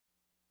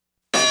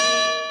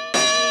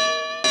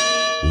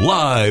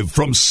Live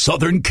from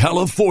Southern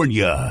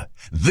California,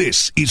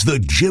 this is the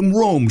Jim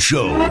Rome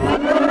Show. All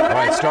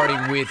right,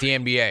 starting with the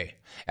NBA.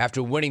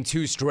 After winning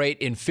 2 straight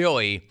in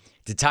Philly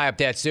to tie up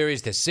that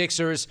series, the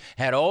Sixers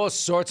had all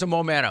sorts of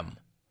momentum.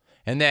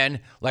 And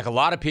then, like a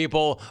lot of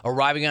people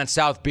arriving on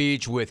South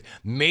Beach with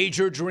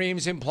major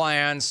dreams and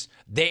plans,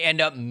 they end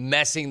up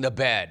messing the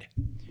bed.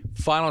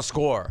 Final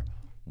score,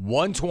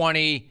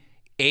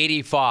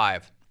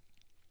 120-85.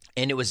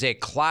 And it was a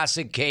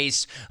classic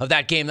case of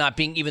that game not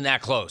being even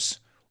that close.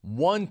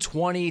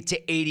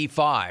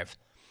 120-85.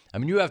 I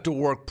mean, you have to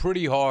work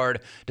pretty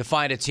hard to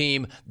find a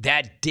team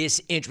that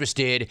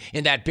disinterested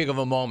in that big of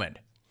a moment.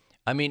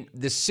 I mean,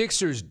 the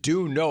Sixers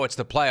do know it's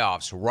the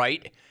playoffs,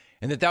 right?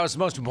 And that was the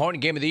most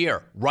important game of the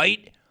year,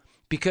 right?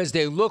 Because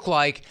they look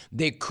like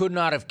they could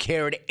not have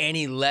cared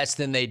any less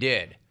than they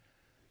did.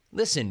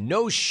 Listen,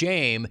 no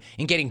shame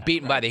in getting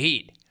beaten by the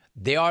Heat.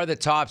 They are the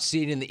top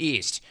seed in the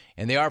East,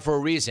 and they are for a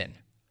reason.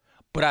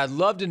 But I'd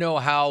love to know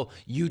how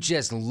you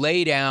just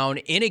lay down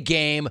in a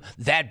game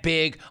that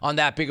big on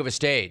that big of a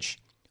stage.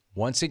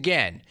 Once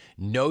again,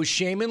 no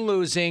shame in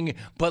losing,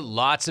 but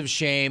lots of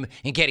shame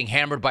in getting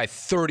hammered by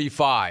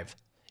 35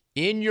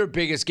 in your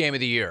biggest game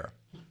of the year.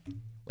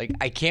 Like,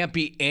 I can't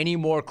be any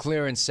more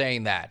clear in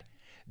saying that.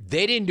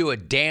 They didn't do a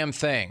damn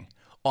thing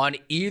on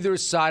either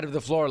side of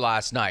the floor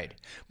last night.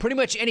 Pretty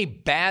much any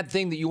bad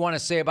thing that you want to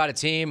say about a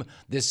team,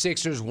 the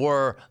Sixers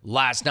were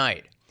last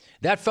night.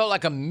 That felt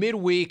like a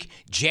midweek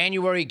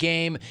January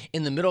game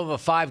in the middle of a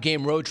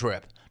 5-game road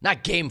trip.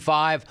 Not game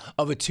 5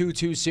 of a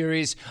 2-2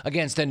 series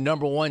against the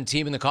number 1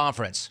 team in the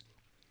conference.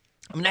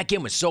 I mean, that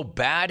game was so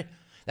bad.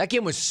 That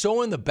game was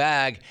so in the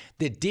bag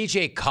that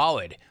DJ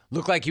Khaled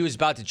looked like he was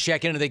about to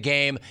check into the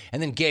game and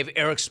then gave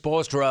Eric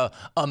Spoelstra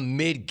a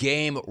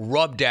mid-game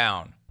rub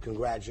down.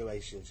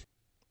 Congratulations.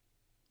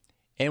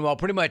 And while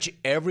pretty much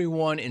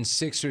everyone in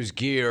Sixers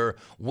gear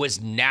was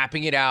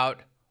napping it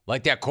out,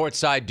 like that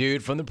courtside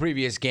dude from the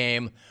previous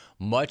game,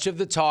 much of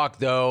the talk,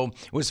 though,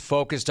 was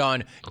focused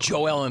on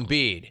Joel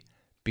Embiid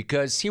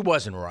because he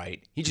wasn't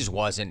right. He just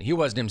wasn't. He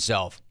wasn't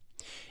himself.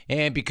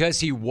 And because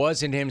he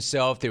wasn't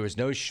himself, there was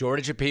no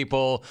shortage of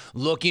people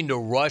looking to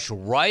rush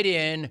right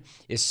in,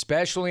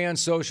 especially on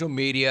social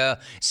media,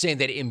 saying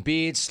that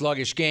Embiid's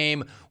sluggish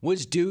game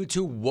was due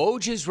to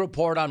Woj's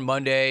report on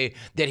Monday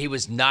that he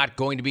was not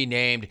going to be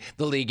named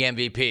the league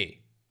MVP.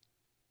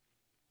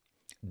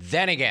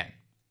 Then again,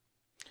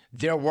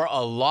 there were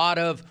a lot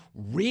of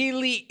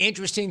really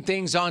interesting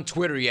things on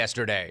Twitter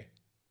yesterday.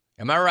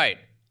 Am I right?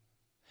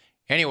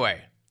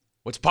 Anyway,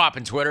 what's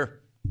poppin',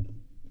 Twitter?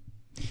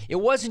 It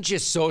wasn't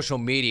just social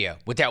media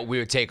with that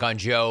weird take on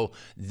Joe.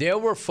 There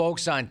were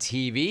folks on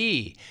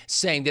TV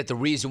saying that the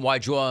reason why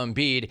Joel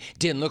Embiid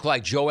didn't look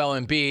like Joel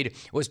Embiid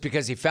was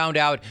because he found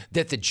out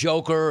that the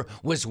Joker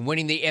was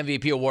winning the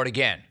MVP award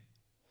again.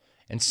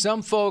 And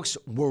some folks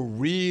were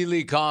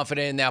really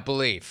confident in that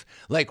belief.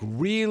 Like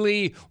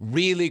really,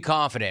 really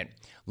confident.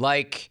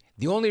 Like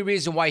the only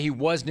reason why he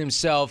wasn't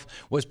himself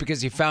was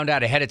because he found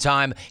out ahead of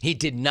time he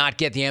did not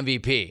get the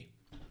MVP.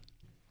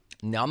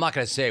 Now, I'm not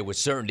going to say with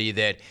certainty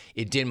that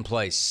it didn't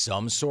play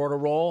some sort of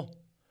role,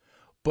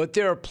 but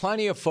there are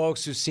plenty of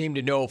folks who seem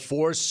to know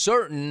for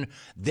certain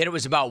that it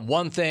was about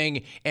one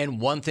thing and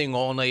one thing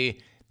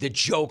only, the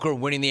Joker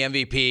winning the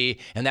MVP,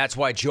 and that's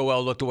why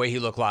Joel looked the way he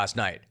looked last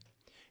night.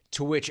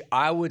 To which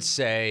I would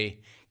say,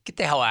 get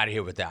the hell out of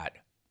here with that.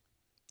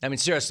 I mean,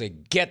 seriously,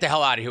 get the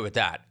hell out of here with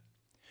that.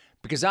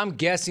 Because I'm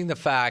guessing the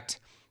fact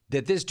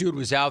that this dude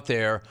was out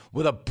there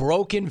with a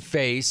broken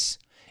face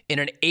in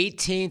an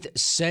 18th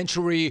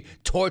century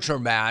torture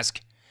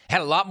mask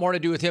had a lot more to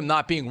do with him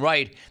not being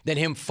right than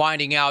him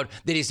finding out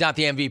that he's not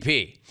the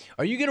MVP.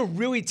 Are you going to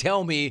really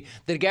tell me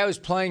that a guy who's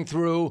playing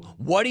through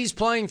what he's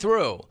playing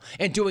through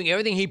and doing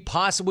everything he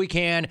possibly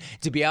can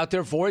to be out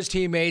there for his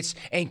teammates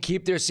and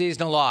keep their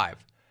season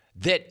alive,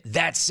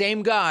 that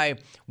same guy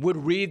would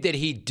read that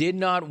he did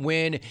not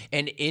win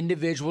an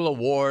individual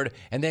award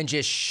and then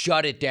just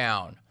shut it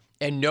down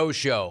and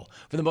no-show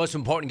for the most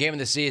important game of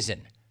the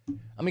season?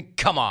 I mean,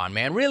 come on,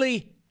 man.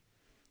 Really?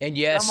 And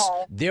yes,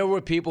 there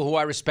were people who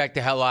I respect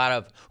the hell out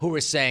of who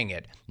were saying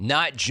it,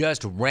 not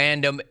just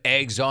random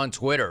eggs on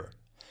Twitter.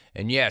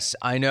 And yes,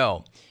 I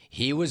know,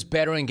 he was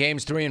better in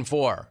games 3 and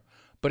 4.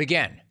 But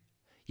again,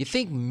 you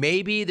think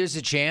maybe there's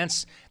a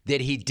chance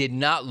that he did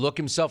not look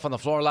himself on the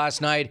floor last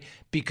night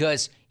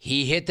because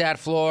he hit that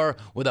floor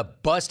with a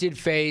busted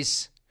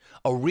face,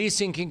 a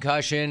recent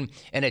concussion,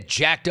 and a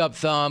jacked up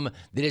thumb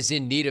that is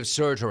in need of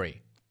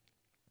surgery.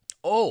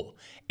 Oh,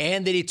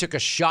 and that he took a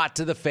shot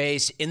to the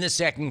face in the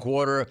second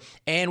quarter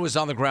and was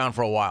on the ground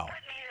for a while.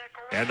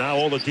 And now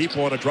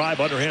Oladipo on a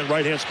drive, underhand,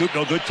 right-hand scoop,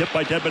 no good. Tip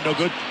by Dedmon, no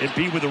good.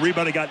 Embiid with the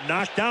rebound, he got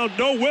knocked down,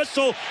 no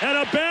whistle, and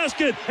a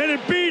basket, and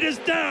Embiid is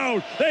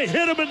down. They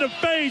hit him in the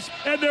face,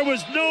 and there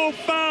was no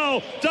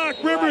foul. Doc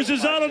Rivers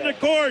is out on the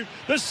court.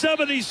 The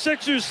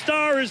 76ers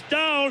star is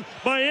down.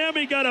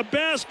 Miami got a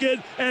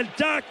basket, and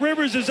Doc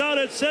Rivers is out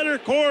at center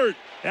court.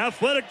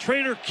 Athletic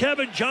trainer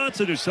Kevin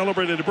Johnson, who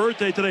celebrated a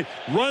birthday today,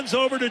 runs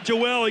over to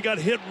Joel. He got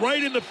hit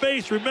right in the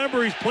face.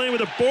 Remember, he's playing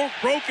with a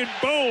broken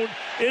bone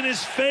in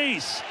his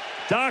face.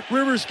 Doc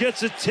Rivers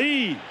gets a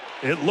tee.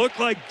 It looked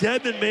like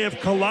Dedmon may have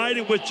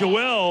collided with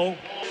Joel.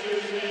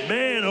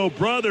 Man, oh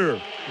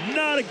brother,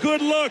 not a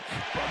good look.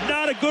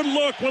 Not a good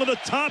look. One of the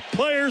top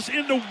players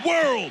in the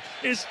world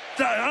is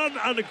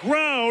on the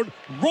ground,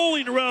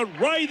 rolling around,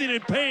 writhing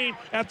in pain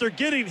after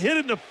getting hit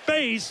in the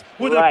face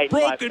with a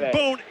broken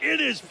bone in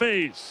his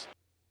face.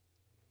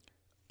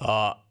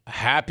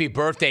 Happy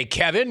birthday,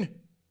 Kevin.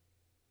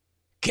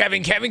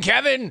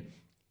 Kevin.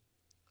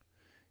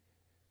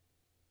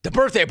 The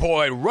birthday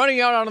boy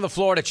running out onto the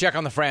floor to check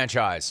on the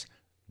franchise.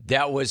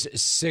 That was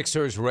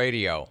Sixers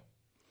radio.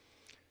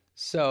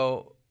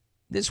 So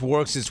this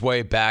works its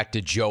way back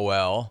to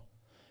Joel,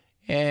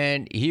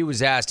 and he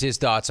was asked his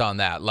thoughts on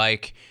that.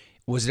 Like,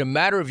 was it a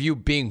matter of you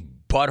being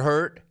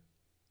butthurt,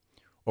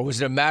 or was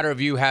it a matter of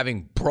you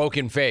having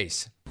broken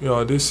face?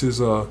 This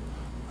is a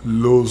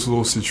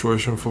lose-lose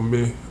situation for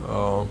me.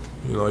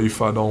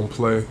 If I don't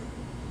play,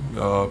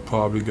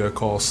 probably get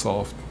called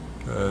soft.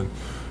 And,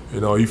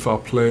 if I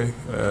play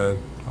and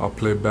I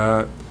play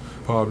bad,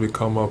 probably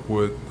come up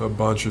with a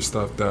bunch of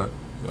stuff that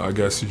I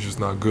guess you're just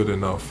not good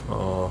enough.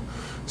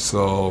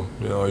 So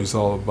it's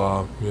all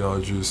about,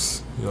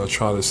 just,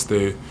 try to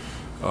stay,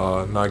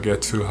 not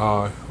get too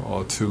high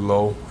or too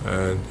low,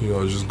 and,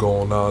 just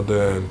going out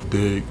there and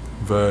dig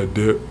very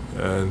deep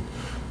and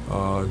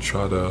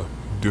try to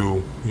do,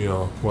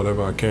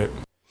 whatever I can.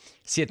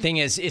 See, the thing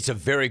is, it's a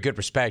very good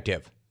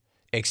perspective,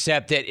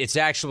 except that it's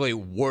actually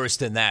worse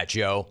than that,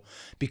 Joe.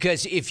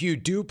 Because if you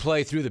do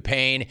play through the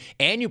pain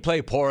and you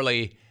play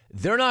poorly,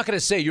 they're not going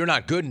to say you're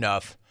not good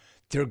enough.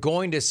 They're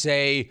going to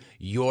say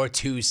you're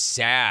too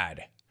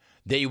sad,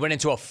 that you went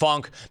into a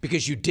funk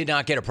because you did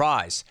not get a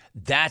prize.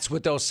 That's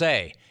what they'll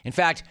say. In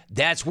fact,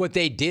 that's what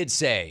they did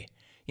say.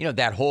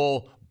 That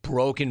whole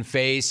broken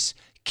face,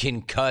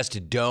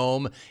 concussed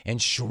dome,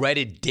 and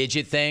shredded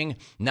digit thing,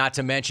 not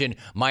to mention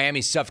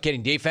Miami's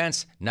suffocating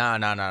defense. Nah.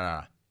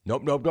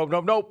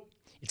 Nope.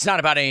 It's not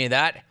about any of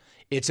that.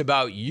 It's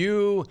about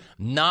you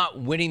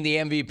not winning the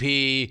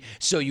MVP,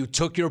 so you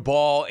took your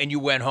ball and you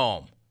went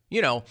home.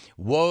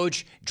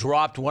 Woj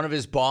dropped one of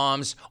his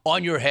bombs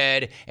on your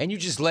head, and you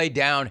just laid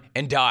down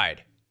and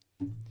died.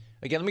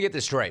 Again, let me get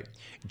this straight.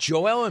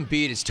 Joel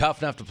Embiid is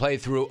tough enough to play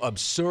through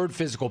absurd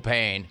physical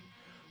pain,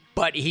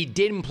 but he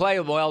didn't play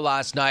well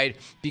last night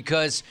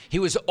because he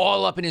was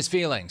all up in his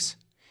feelings.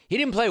 He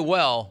didn't play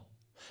well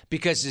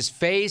because his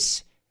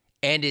face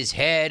and his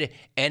head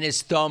and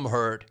his thumb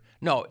hurt.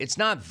 No, it's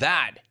not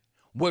that.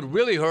 What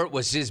really hurt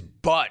was his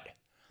butt.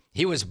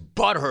 He was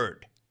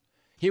butthurt.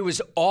 He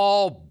was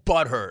all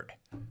butthurt.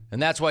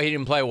 And that's why he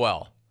didn't play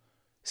well.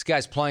 This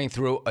guy's playing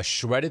through a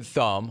shredded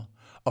thumb,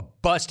 a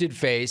busted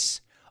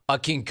face, a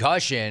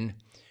concussion,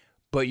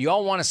 but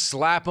y'all want to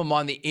slap him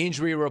on the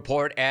injury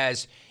report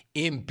as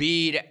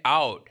Embiid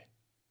out.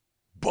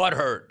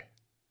 Butthurt.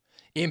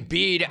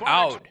 Embiid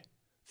out.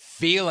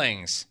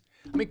 Feelings.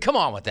 I mean, come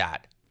on with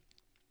that.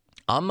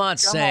 I'm not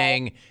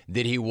saying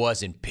that he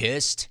wasn't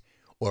pissed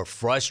or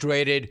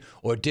frustrated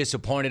or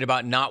disappointed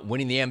about not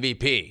winning the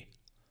MVP.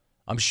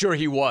 I'm sure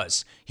he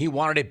was. He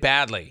wanted it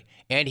badly,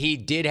 and he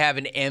did have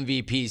an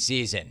MVP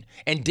season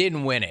and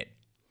didn't win it.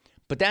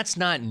 But that's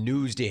not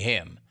news to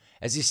him.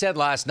 As he said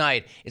last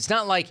night, it's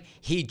not like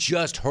he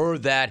just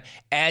heard that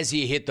as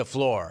he hit the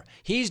floor.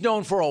 He's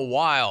known for a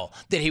while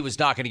that he was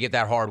not going to get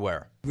that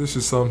hardware. This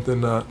is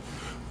something that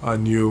I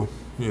knew,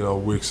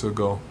 weeks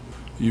ago,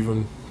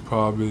 even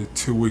probably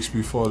 2 weeks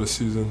before the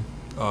season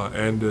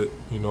ended,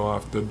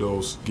 after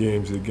those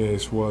games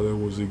against, whether it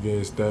was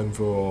against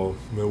Denver or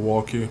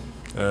Milwaukee.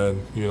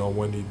 And,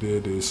 when he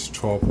did his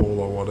trouble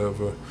or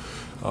whatever,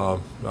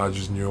 I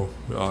just knew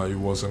it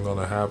wasn't going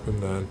to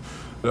happen. And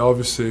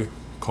obviously,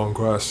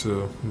 congrats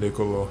to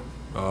Nikola.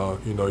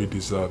 He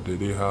deserved it.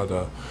 He had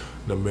an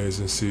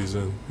amazing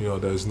season.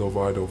 There's no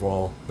right or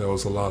wrong. There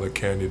was a lot of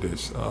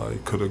candidates.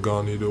 It could have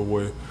gone either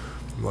way.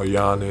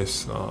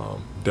 Giannis,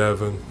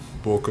 Devin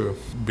Booker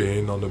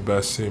being on the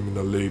best team in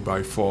the league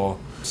by far.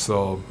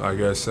 So I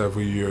guess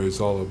every year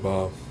is all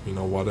about,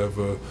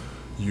 whatever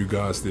you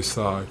guys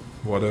decide,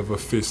 whatever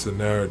fits the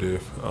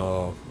narrative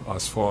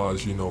as far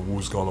as,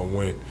 who's going to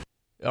win.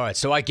 All right,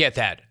 so I get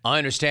that. I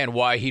understand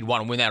why he'd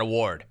want to win that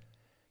award.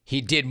 He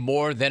did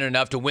more than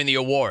enough to win the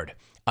award.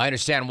 I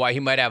understand why he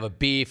might have a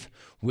beef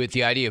with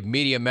the idea of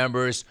media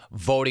members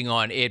voting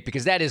on it,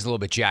 because that is a little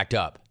bit jacked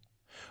up.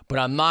 But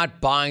I'm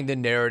not buying the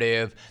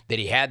narrative that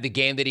he had the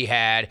game that he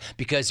had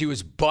because he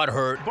was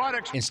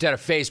butthurt instead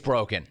of face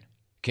broken,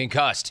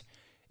 concussed,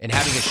 and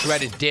having a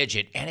shredded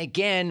digit. And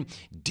again,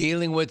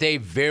 dealing with a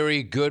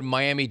very good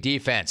Miami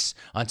defense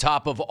on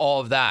top of all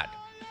of that.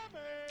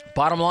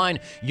 Bottom line,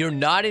 you're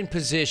not in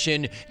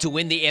position to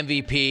win the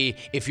MVP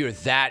if you're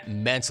that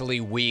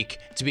mentally weak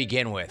to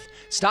begin with.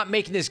 Stop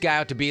making this guy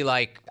out to be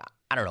like,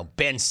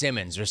 Ben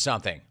Simmons or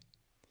something.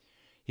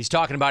 He's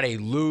talking about a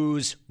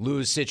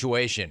lose-lose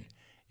situation.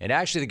 And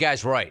actually, the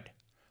guy's right.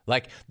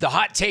 Like, the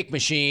hot take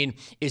machine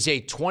is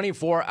a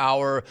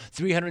 24-hour,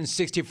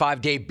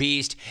 365-day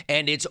beast,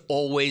 and it's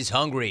always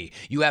hungry.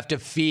 You have to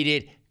feed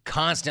it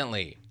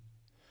constantly.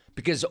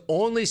 Because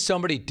only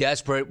somebody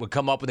desperate would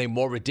come up with a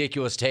more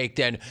ridiculous take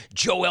than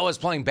Joel is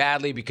playing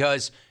badly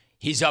because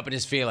he's up in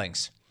his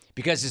feelings.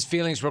 Because his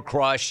feelings were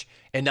crushed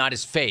and not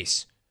his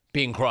face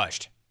being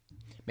crushed.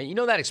 Man, you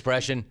know that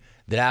expression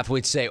that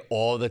athletes say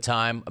all the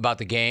time about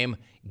the game?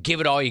 Give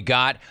it all you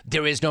got.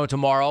 There is no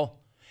tomorrow.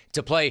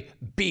 To play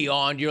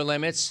beyond your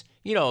limits.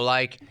 You know,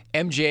 like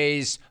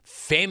MJ's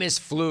famous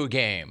flu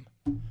game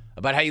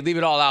about how you leave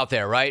it all out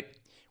there, right?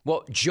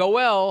 Well,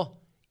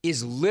 Joel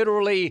is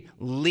literally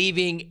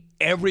leaving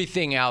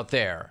everything out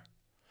there.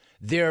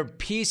 There are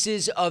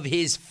pieces of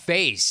his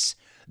face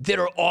that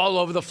are all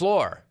over the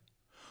floor.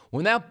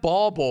 When that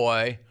ball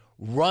boy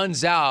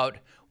runs out,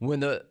 when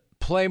the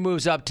play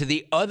moves up to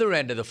the other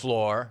end of the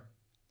floor,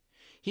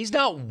 he's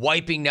not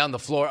wiping down the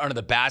floor under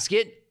the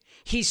basket.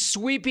 He's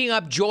sweeping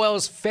up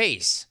Joel's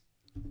face,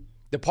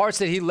 the parts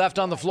that he left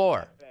on the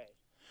floor.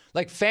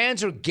 Like,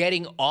 fans are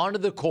getting onto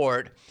the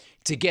court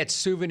to get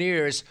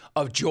souvenirs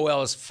of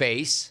Joel's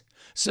face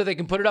so they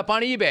can put it up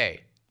on eBay.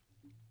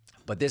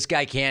 But this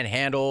guy can't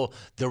handle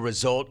the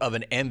result of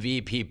an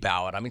MVP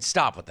ballot. I mean,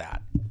 stop with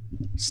that.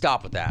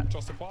 Stop with that.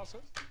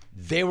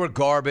 They were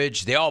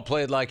garbage. They all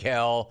played like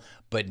hell,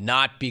 but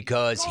not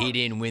because he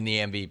didn't win the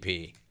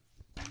MVP.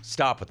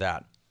 Stop with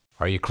that.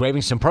 Are you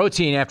craving some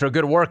protein after a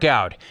good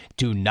workout?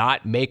 Do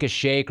not make a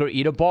shake or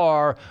eat a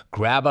bar.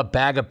 Grab a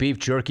bag of beef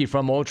jerky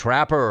from Old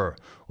Trapper.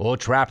 Old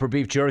Trapper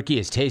beef jerky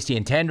is tasty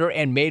and tender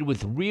and made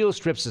with real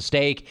strips of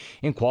steak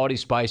and quality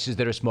spices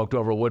that are smoked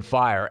over a wood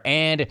fire.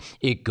 And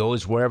it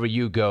goes wherever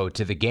you go,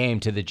 to the game,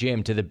 to the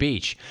gym, to the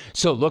beach.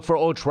 So look for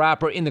Old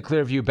Trapper in the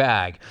Clearview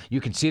bag. You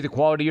can see the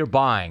quality you're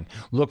buying.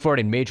 Look for it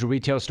in major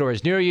retail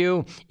stores near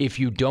you. If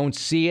you don't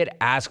see it,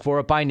 ask for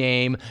it by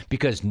name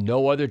because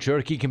no other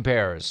jerky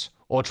compares.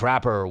 Old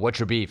Trapper, what's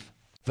your beef?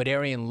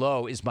 Fedarian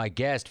Lowe is my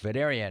guest.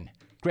 Fedarian,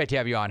 great to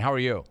have you on. How are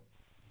you?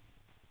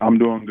 I'm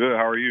doing good.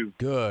 How are you?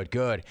 Good,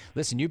 good.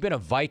 Listen, you've been a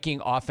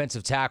Viking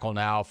offensive tackle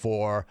now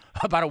for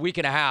about a week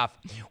and a half.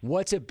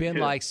 What's it been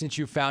like since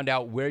you found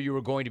out where you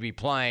were going to be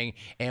playing,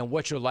 and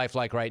what's your life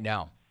like right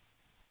now?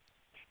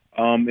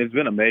 It's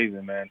been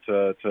amazing, man,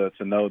 to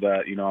know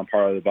that, you know, I'm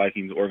part of the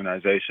Vikings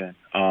organization.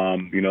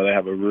 You know, they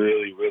have a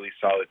really, really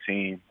solid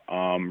team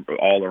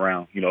all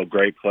around, you know,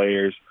 great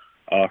players.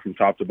 From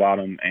top to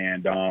bottom,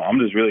 and I'm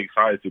just really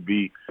excited to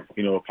be,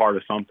 you know, a part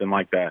of something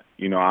like that.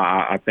 You know,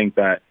 I think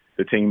that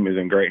the team is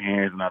in great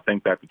hands, and I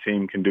think that the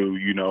team can do,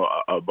 you know,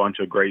 a bunch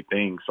of great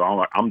things. So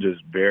I'm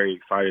just very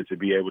excited to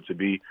be able to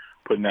be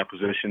put in that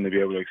position, to be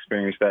able to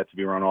experience that, to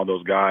be around all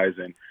those guys,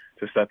 and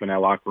to step in that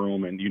locker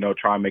room and, you know,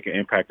 try and make an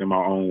impact in my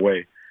own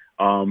way.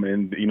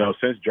 And, you know,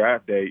 since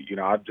draft day, you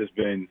know, I've just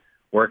been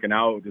working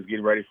out, just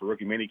getting ready for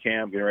rookie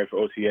minicamp, getting ready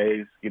for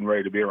OTAs, getting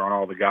ready to be around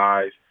all the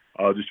guys,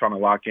 just trying to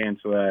lock in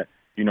so that,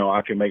 you know,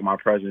 I can make my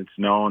presence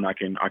known. I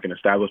can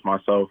establish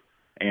myself,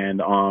 and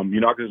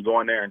you know, I can just go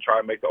in there and try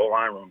to make the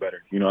O-line room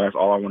better. You know, that's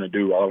all I want to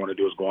do. All I want to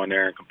do is go in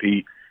there and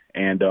compete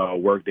and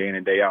work day in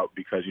and day out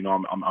because, you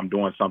know, I'm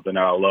doing something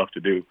that I love to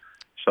do.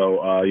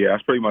 So, yeah,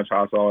 that's pretty much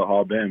how it's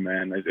all been,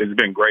 man.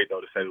 It's been great, though,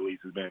 to say the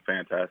least. It's been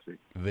fantastic.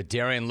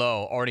 Fedarian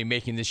Lowe already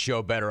making this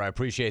show better. I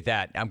appreciate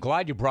that. I'm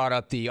glad you brought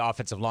up the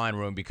offensive line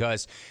room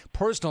because,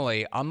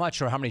 personally, I'm not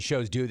sure how many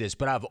shows do this,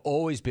 but I've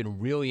always been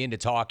really into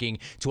talking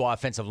to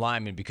offensive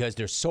linemen because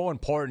they're so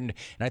important,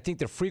 and I think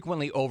they're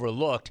frequently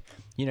overlooked.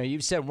 You know,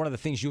 you've said one of the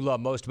things you love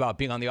most about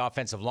being on the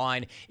offensive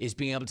line is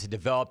being able to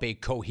develop a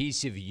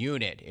cohesive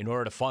unit in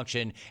order to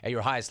function at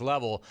your highest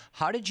level.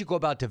 How did you go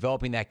about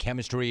developing that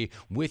chemistry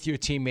with your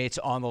teammates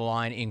on the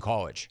line in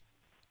college?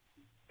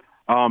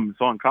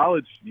 So in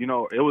college, you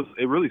know,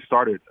 it really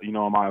started, you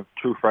know, in my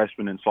true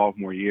freshman and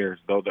sophomore years.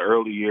 Though the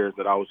early years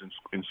that I was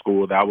in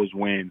school, that was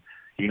when,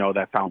 you know,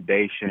 that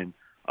foundation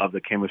of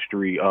the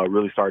chemistry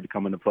really started to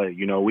come into play.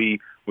 You know, we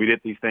did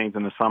these things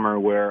in the summer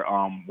where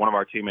one of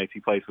our teammates, he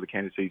plays for the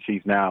Kansas City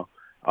Chiefs now.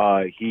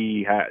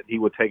 He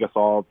would take us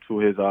all to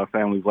his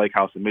family's lake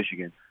house in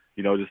Michigan.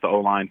 You know, just the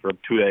O-line for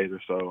 2 days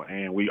or so,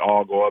 and we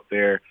all go up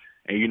there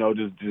and, you know,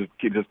 just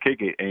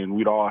kick it, and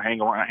we'd all hang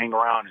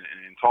around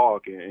and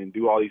talk and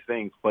do all these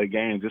things, play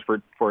games just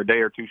for a day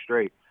or two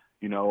straight.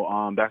 You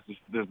know, that's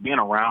just being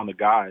around the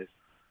guys.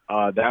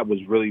 That was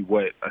really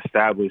what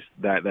established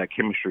that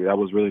chemistry. That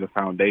was really the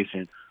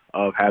foundation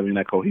of having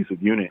that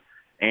cohesive unit.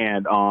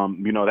 And,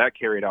 you know, that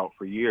carried out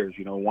for years.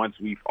 You know, once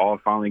we all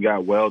finally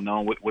got well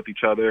known with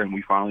each other and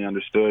we finally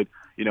understood,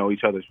 you know,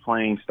 each other's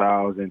playing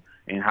styles and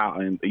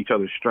each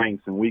other's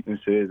strengths and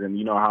weaknesses and,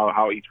 you know,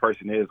 how each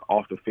person is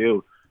off the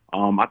field.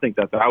 I think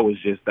that was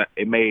just that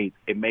it made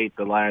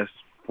the last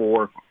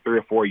 3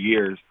 or 4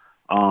 years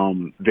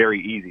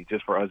very easy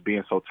just for us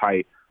being so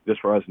tight, just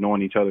for us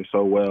knowing each other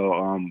so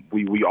well.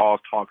 We all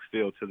talk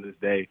still to this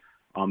day,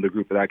 the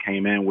group that I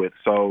came in with.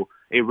 So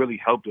it really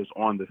helped us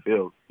on the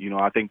field. You know,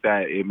 I think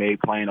that it made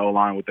playing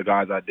O-line with the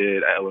guys I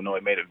did at Illinois,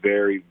 it made it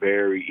very,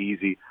 very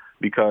easy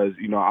because,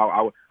 you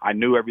know, I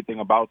knew everything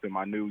about them.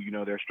 I knew, you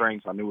know, their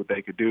strengths. I knew what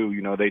they could do.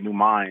 You know, they knew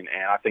mine.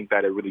 And I think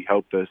that it really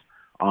helped us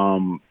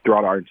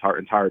throughout our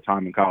entire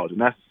time in college.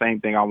 And that's the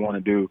same thing I want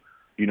to do,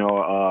 you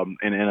know,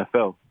 in the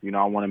NFL. You know,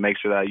 I want to make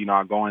sure that, you know,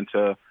 I go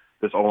into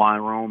this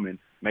O-line room and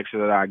make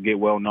sure that I get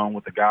well known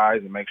with the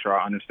guys and make sure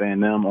I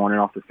understand them on and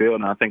off the field.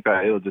 And I think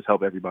that it'll just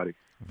help everybody.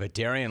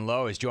 Vederian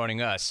Lowe is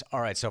joining us. All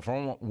right, so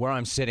from where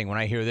I'm sitting, when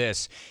I hear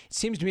this, it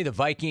seems to me the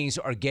Vikings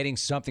are getting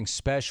something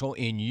special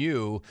in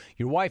you.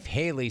 Your wife,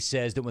 Haley,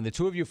 says that when the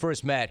two of you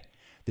first met,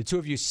 the two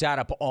of you sat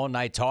up all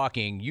night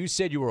talking. You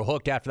said you were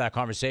hooked after that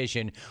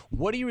conversation.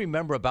 What do you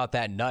remember about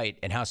that night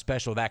and how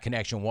special that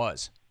connection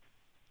was?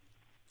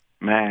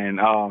 Man,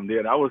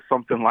 yeah, that was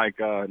something like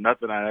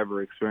nothing I'd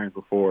ever experienced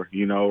before.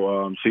 You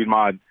know, she's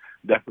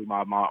definitely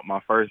my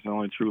first and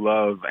only true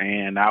love,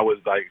 and I was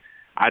like,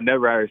 I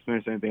never had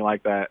experienced anything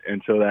like that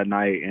until that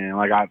night, and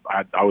like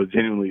I was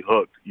genuinely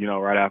hooked. You know,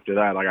 right after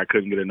that, like I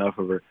couldn't get enough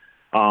of her,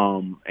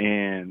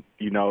 and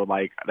you know,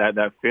 like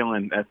that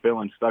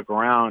feeling stuck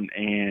around,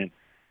 and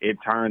it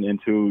turned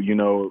into, you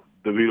know,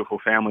 the beautiful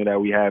family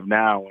that we have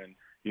now, and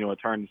you know, it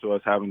turned into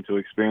us having to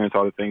experience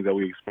all the things that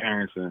we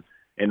experienced and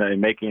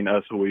making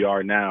us who we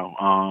are now.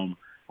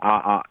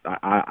 I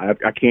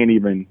can't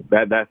even,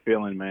 that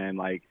feeling, man,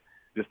 like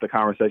just the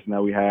conversation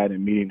that we had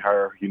and meeting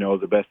her, you know,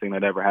 is the best thing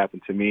that ever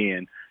happened to me.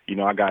 And, you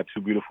know, I got two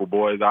beautiful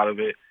boys out of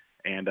it.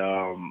 And,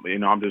 you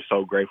know, I'm just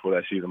so grateful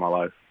that she's in my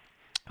life.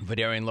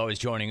 Vederian Lowe is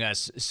joining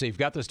us. So you've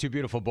got those two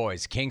beautiful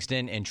boys,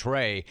 Kingston and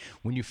Trey.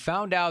 When you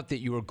found out that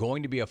you were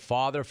going to be a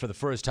father for the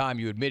first time,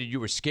 you admitted you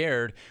were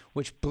scared,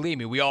 which, believe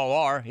me, we all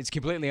are. It's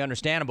completely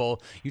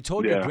understandable. You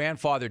told your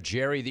grandfather,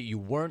 Jerry, that you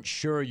weren't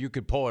sure you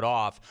could pull it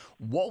off.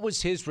 What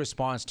was his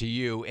response to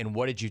you, and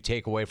what did you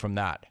take away from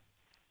that?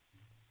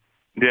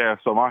 Yeah,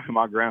 so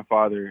my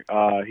grandfather,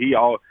 he's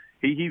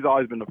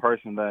always been the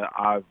person that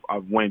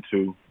I've went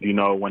to, you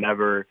know,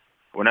 whenever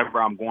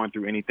I'm going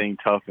through anything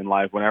tough in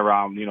life, whenever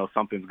I'm, you know,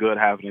 something's good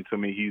happening to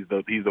me,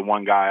 he's the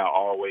one guy I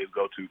always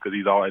go to because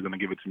he's always going to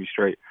give it to me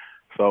straight.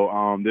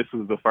 So this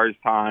was the first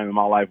time in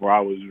my life where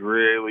I was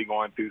really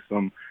going through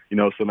some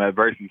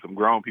adversity, some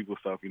grown people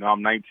stuff. You know,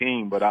 I'm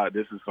 19, but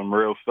this is some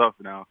real stuff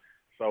now.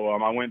 So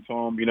I went to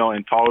him, you know,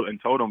 and told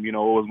him, you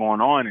know, what was going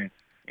on, and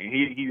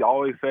he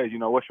always says, you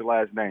know, what's your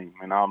last name?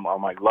 And I'm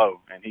like, Lowe.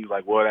 And he's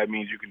like, well, that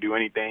means you can do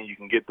anything. You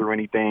can get through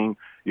anything.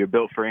 You're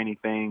built for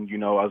anything. You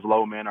know, us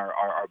Lowe men are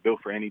built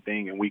for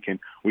anything, and we can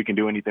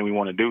do anything we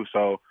want to do.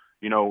 So,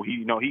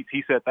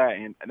 he said that,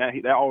 and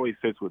that always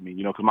sits with me,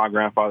 you know, because my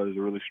grandfather is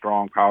a really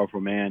strong,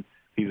 powerful man.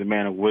 He's a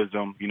man of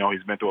wisdom. You know,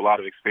 he's been through a lot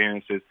of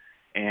experiences,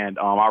 and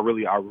I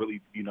really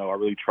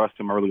trust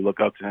him. I really look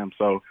up to him.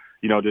 So,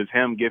 you know, just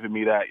him giving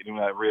me that, you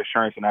know, that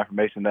reassurance and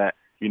affirmation that,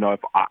 you know,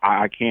 if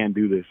I can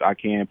do this, I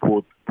can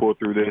pull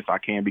through this, I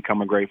can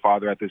become a great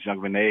father at this young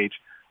of an age.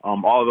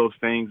 All of those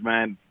things,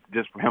 man,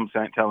 just for him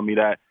telling me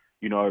that,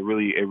 you know, it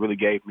really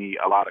gave me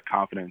a lot of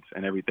confidence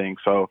and everything.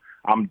 So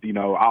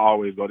I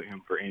always go to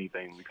him for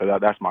anything because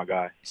that's my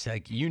guy. It's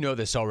like, you know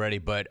this already,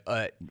 but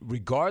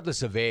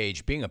regardless of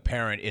age, being a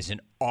parent is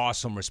an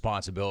awesome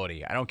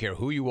responsibility. I don't care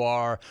who you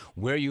are,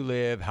 where you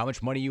live, how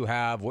much money you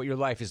have, what your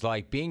life is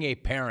like. Being a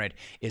parent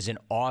is an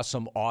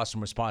awesome,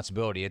 awesome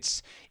responsibility.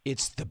 It's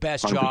the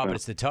best 100%. Job, and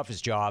it's the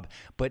toughest job.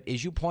 But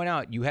as you point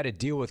out, you had to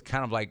deal with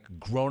kind of like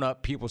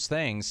grown-up people's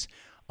things.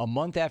 A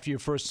month after your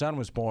first son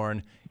was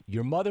born,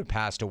 your mother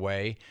passed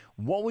away.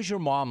 What was your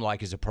mom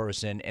like as a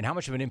person, and how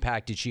much of an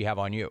impact did she have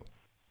on you?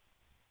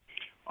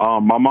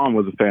 My mom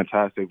was a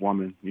fantastic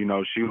woman. You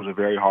know, she was a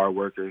very hard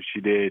worker. She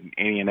did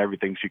any and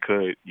everything she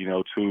could, you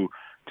know,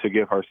 to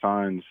give her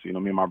sons, you know,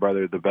 me and my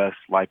brother, the best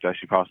life that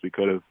she possibly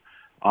could have.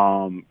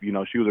 You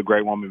know, she was a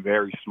great woman,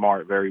 very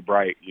smart, very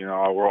bright. You know,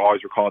 I will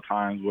always recall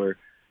times where,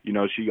 you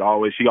know, she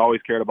always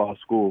cared about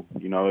school.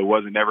 You know, it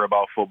wasn't never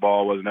about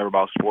football. It wasn't never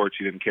about sports.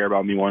 She didn't care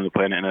about me wanting to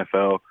play in the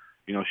NFL.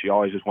 You know, she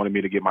always just wanted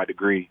me to get my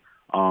degree.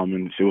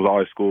 And she was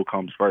always school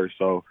comes first.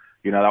 So,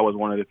 you know, that was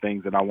one of the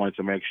things that I wanted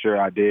to make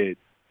sure I did.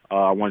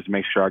 I wanted to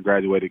make sure I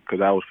graduated because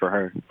that was for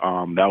her.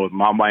 That was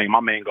my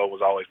main goal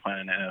was always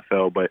playing in the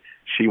NFL, but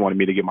she wanted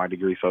me to get my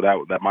degree. So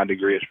that my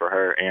degree is for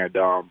her. And,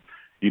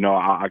 you know,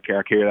 I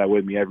carry that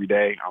with me every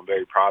day. I'm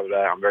very proud of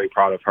that. I'm very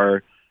proud of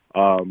her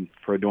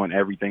for doing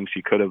everything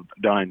she could have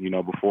done, you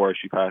know, before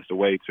she passed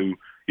away to,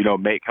 you know,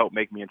 help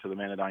make me into the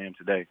man that I am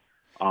today.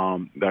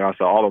 Like I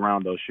said, all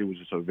around, though, she was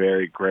just a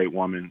very great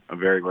woman, a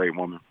very great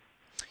woman.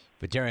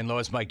 Vederian Lowe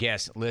is my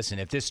guest. Listen,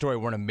 if this story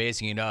weren't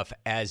amazing enough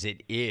as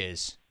it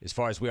is, as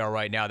far as we are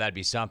right now, that'd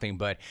be something.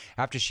 But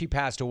after she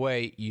passed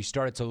away, you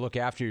started to look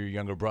after your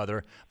younger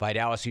brother,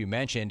 Vidalis, who you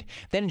mentioned.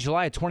 Then in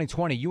July of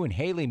 2020, you and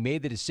Haley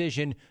made the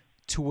decision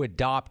to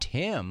adopt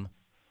him.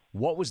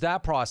 What was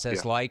that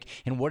process like,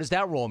 and what does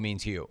that role mean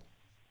to you?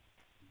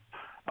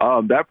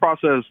 That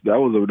process, that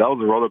was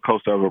a roller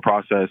coaster of a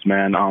process,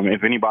 man.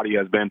 If anybody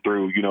has been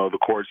through, you know, the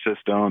court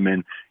system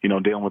and, you know,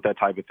 dealing with that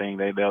type of thing,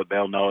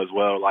 they'll know as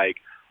well. Like,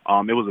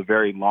 it was a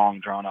very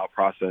long, drawn-out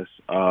process.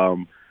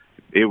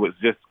 It was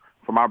just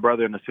for my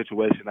brother in the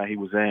situation that he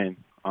was in,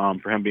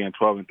 for him being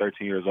 12 and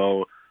 13 years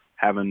old,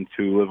 having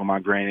to live with my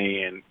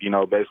granny and,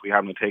 basically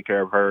having to take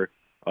care of her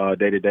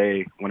day to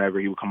day whenever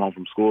he would come home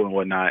from school and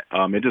whatnot.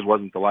 It just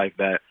wasn't the life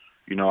that,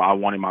 I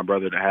wanted my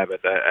brother to have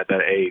at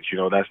that age.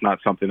 That's not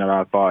something that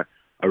I thought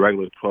a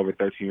regular 12 or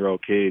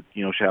 13-year-old kid,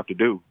 should have to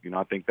do.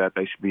 I think that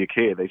they should be a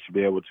kid. They should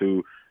be able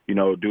to,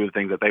 do the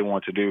things that they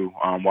want to do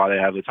while they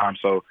have the time.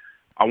 So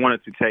I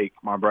wanted to take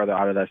my brother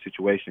out of that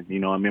situation. Me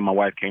and my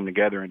wife came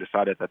together and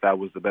decided that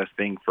was the best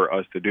thing for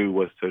us to do,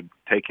 was to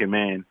take him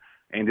in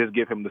and just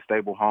give him the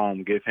stable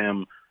home, give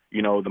him,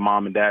 the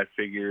mom and dad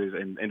figures,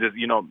 and just,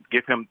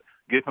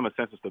 give him a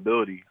sense of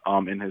stability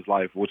in his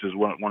life, which is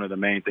one of the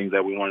main things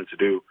that we wanted to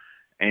do.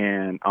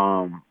 And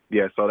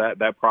so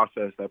that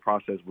process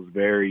was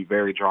very,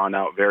 very drawn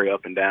out, very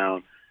up and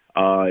down.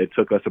 It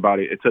took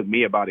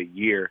me about a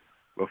year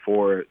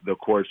before the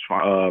courts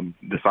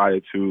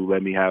decided to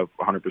let me have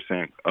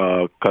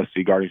 100%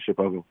 custody, guardianship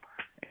of him.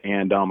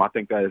 And I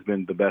think that has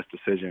been the best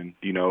decision,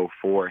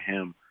 for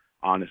him.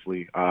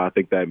 Honestly, I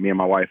think that me and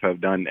my wife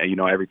have done,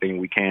 everything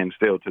we can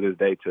still to this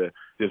day to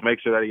just make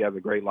sure that he has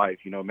a great life,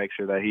 make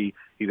sure that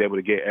he's able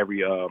to get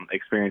every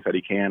experience that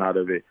he can out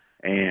of it.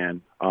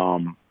 And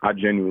I'm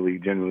genuinely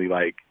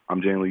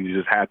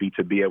just happy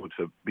to be able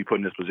to be put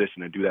in this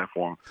position to do that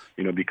for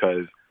him,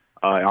 because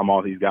I'm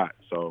all he's got.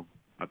 So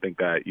I think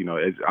that,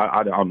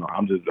 I don't know.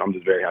 I'm just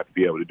very happy to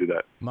be able to do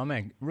that. My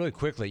man, really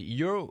quickly,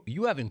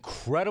 you have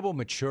incredible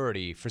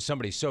maturity for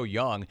somebody so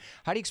young.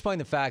 How do you explain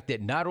the fact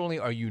that not only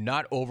are you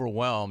not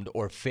overwhelmed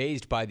or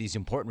fazed by these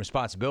important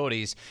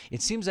responsibilities,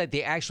 it seems like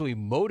they actually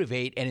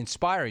motivate and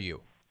inspire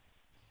you?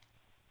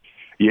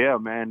 Yeah,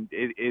 man.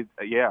 That is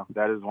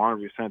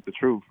 100% the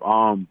truth.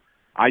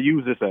 I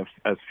use this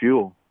as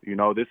fuel.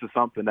 This is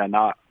something that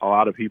not a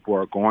lot of people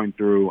are going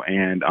through.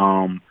 And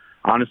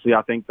honestly,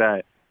 I think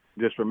that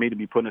just for me to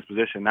be put in this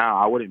position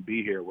now, I wouldn't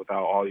be here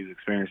without all these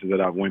experiences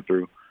that I've went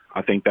through.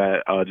 I think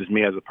that just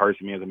me as a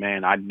person, me as a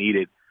man, I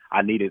needed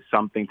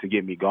something to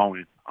get me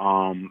going.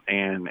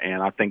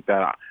 And I think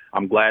that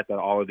I'm glad that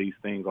all of these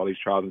things, all these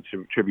trials and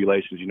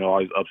tribulations, all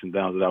these ups and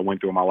downs that I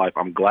went through in my life,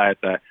 I'm glad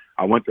that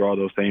I went through all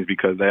those things,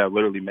 because they have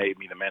literally made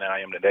me the man that I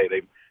am today.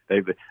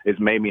 It's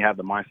made me have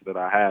the mindset that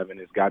I have, and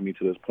it's got me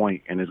to this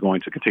point, and it's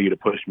going to continue to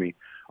push me.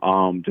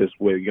 Just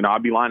with,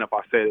 I'd be lying if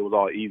I said it was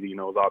all easy, it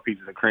was all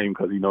peaches and cream,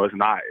 because, it's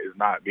not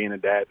being a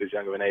dad this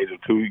young of an age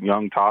of two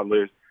young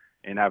toddlers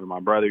and having my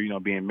brother,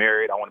 being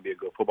married. I want to be a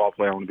good football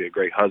player. I want to be a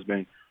great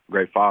husband,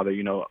 great father,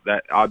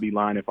 that I'd be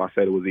lying if I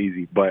said it was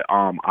easy, but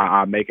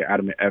I make an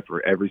adamant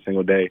effort every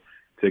single day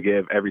to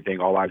give everything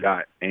all I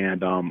got.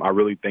 And I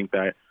really think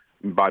that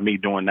by me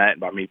doing that,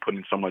 by me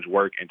putting so much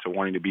work into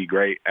wanting to be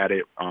great at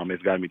it,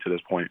 it's gotten me to this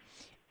point.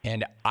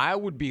 And I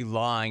would be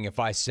lying if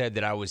I said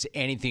that I was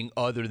anything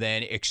other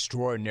than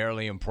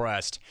extraordinarily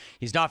impressed.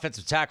 He's an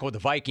offensive tackle with the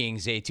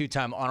Vikings, a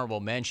two-time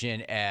honorable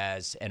mention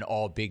as an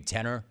all-Big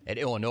Tenner at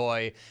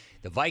Illinois.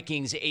 The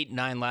Vikings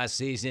 8-9 last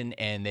season,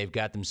 and they've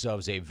got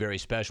themselves a very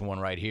special one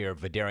right here,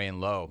 Vederian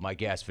Lowe, my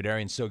guest.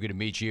 Vederian, so good to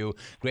meet you.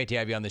 Great to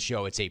have you on the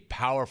show. It's a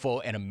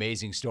powerful and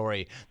amazing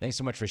story. Thanks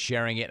so much for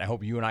sharing it, and I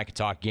hope you and I can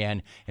talk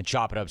again and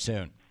chop it up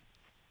soon.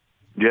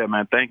 Yeah,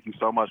 man, thank you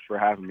so much for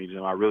having me,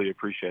 Jim. I really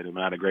appreciate it,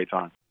 man. I had a great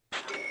time.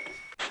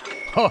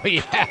 Oh,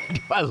 yeah.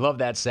 I love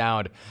that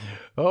sound.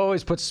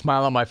 Always puts a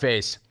smile on my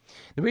face.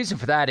 The reason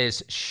for that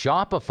is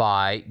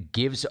Shopify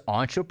gives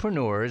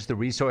entrepreneurs the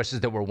resources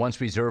that were once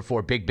reserved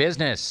for big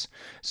business.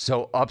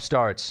 So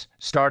upstarts,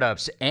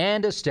 startups,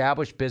 and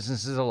established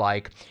businesses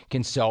alike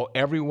can sell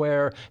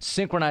everywhere,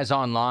 synchronize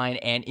online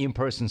and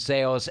in-person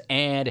sales,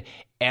 and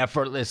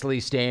effortlessly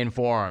stay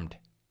informed.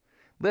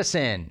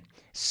 Listen,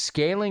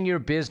 scaling your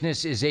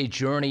business is a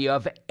journey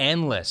of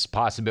endless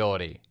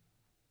possibility.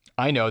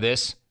 I know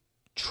this.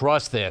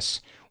 Trust this.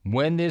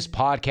 When this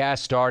podcast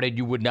started,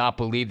 you would not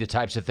believe the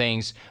types of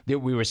things that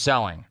we were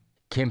selling.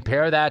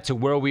 Compare that to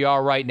where we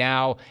are right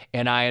now,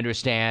 and I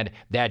understand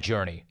that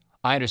journey.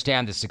 I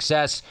understand that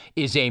success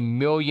is a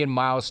million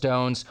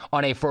milestones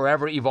on a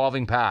forever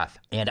evolving path.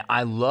 And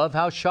I love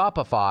how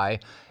Shopify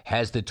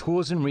has the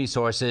tools and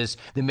resources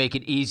that make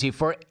it easy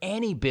for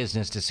any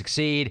business to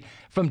succeed,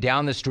 from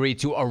down the street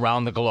to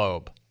around the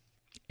globe.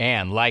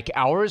 And like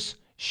ours,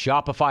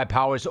 Shopify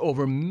powers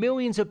over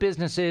millions of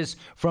businesses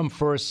from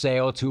first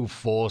sale to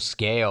full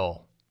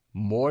scale.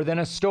 More than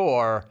a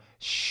store,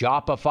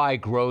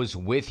 Shopify grows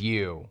with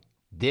you.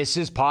 This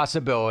is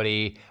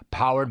Possibility,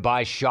 powered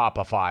by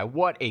Shopify.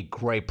 What a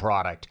great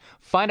product.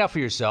 Find out for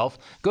yourself.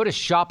 Go to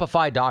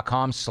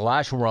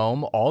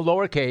shopify.com/Rome, all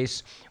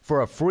lowercase,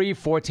 for a free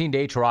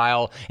 14-day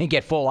trial and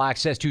get full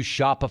access to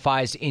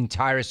Shopify's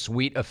entire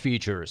suite of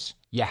features.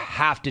 You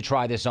have to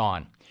try this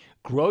on.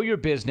 Grow your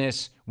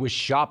business with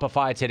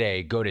Shopify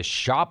today. Go to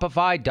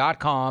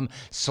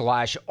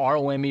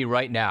shopify.com/ROME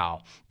right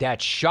now.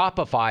 That's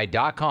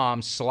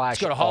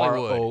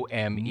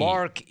shopify.com/ROME.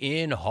 Mark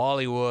in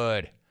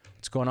Hollywood.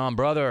 What's going on,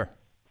 brother?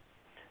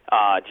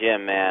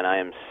 Jim, man, I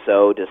am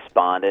so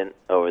despondent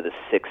over the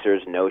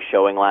Sixers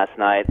no-showing last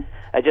night.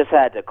 I just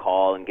had to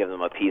call and give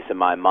them a piece of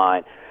my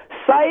mind.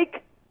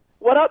 Psych!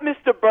 What up,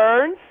 Mr.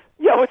 Burns?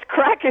 Yo, it's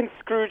cracking,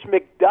 Scrooge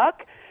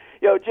McDuck.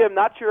 Yo, Jim,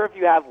 not sure if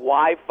you have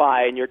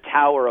Wi-Fi in your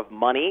tower of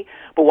money,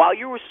 but while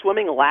you were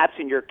swimming laps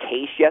in your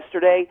case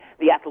yesterday,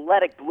 The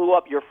Athletic blew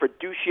up your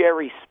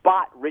fiduciary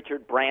spot,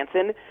 Richard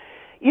Branson.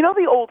 You know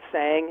the old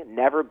saying,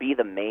 never be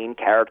the main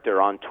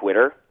character on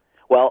Twitter?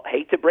 Well,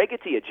 hate to break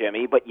it to you,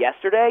 Jimmy, but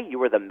yesterday you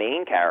were the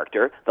main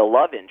character, the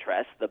love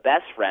interest, the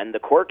best friend, the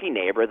quirky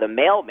neighbor, the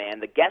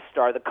mailman, the guest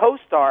star, the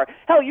co-star.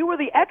 Hell, you were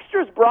the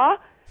extras, brah.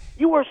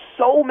 You were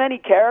so many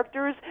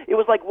characters, it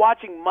was like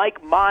watching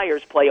Mike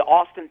Myers play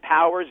Austin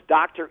Powers,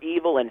 Dr.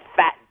 Evil, and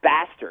Fat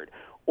Bastard,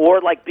 or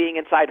like being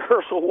inside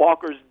Herschel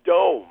Walker's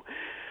dome.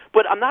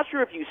 But I'm not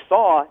sure if you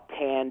saw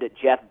tanned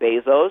Jeff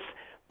Bezos.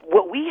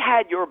 Well, we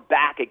had your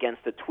back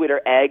against the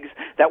Twitter eggs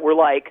that were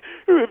like,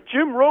 if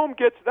Jim Rome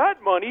gets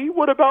that money,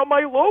 what about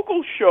my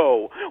local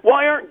show?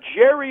 Why aren't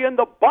Jerry and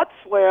the Butt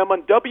Slam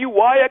on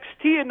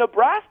WYXT in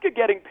Nebraska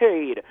getting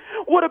paid?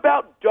 What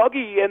about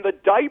Dougie and the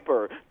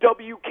Diaper,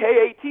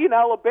 WKAT in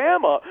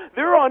Alabama?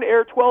 They're on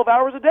air 12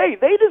 hours a day.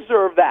 They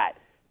deserve that.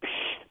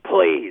 Psh,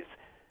 please.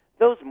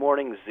 Those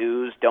morning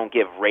zoos don't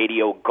give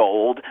radio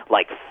gold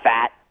like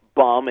Fat,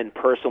 Bum, and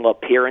Personal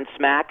Appearance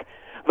Smack.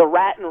 The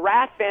Rat and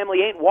Rat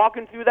family ain't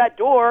walking through that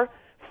door.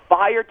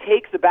 Fire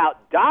takes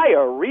about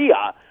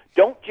diarrhea.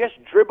 Don't just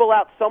dribble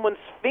out someone's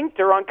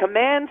sphincter on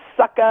command,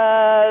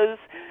 suckers.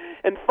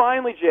 And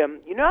finally, Jim,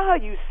 you know how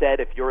you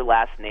said if your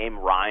last name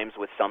rhymes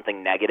with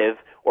something negative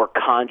or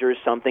conjures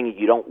something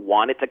you don't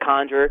want it to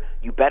conjure,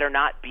 you better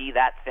not be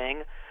that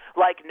thing?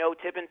 Like No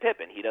Tippin'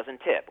 Pippin, he doesn't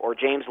tip, or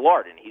James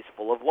Larden, he's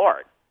full of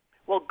lard.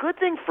 Well, good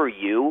thing for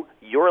you,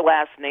 your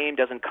last name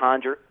doesn't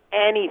conjure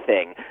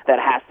anything that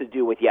has to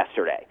do with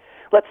yesterday.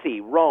 Let's see,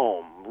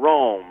 Rome.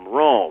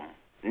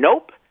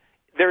 Nope.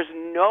 There's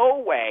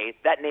no way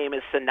that name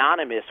is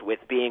synonymous with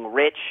being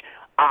rich,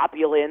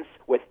 opulence,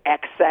 with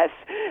excess,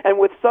 and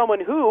with someone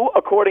who,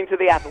 according to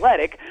The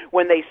Athletic,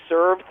 when they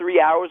serve 3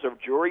 hours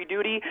of jury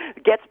duty,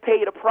 gets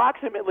paid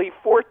approximately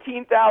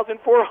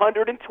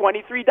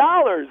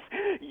 $14,423.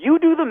 You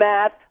do the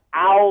math,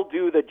 I'll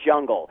do the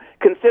jungle.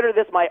 Consider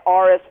this my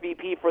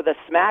RSVP for the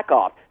smack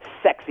off,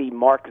 sexy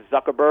Mark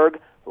Zuckerberg.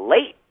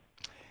 Late.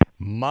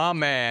 My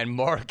man,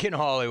 Mark in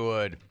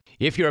Hollywood.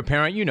 If you're a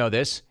parent, you know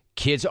this.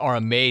 Kids are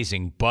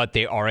amazing, but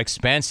they are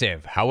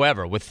expensive.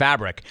 However, with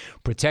Fabric,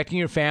 protecting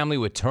your family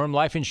with term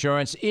life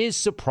insurance is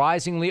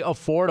surprisingly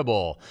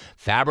affordable.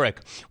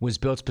 Fabric was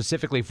built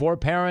specifically for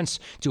parents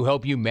to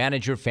help you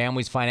manage your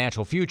family's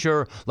financial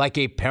future like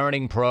a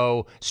parenting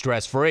pro,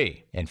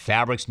 stress-free. And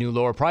Fabric's new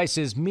lower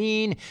prices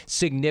mean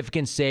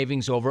significant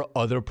savings over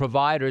other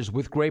providers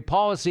with great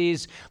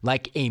policies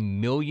like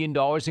 $1 million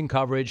in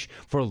coverage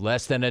for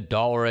less than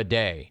 $1 a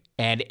day.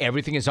 And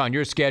everything is on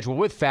your schedule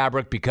with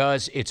Fabric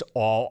because it's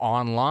all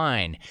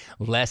online.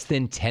 Less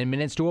than 10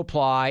 minutes to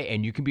apply,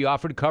 and you can be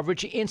offered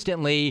coverage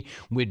instantly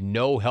with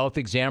no health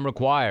exam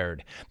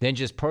required. Then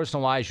just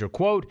personalize your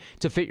quote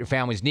to fit your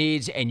family's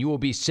needs, and you will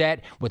be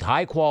set with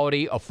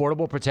high-quality,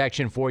 affordable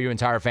protection for your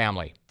entire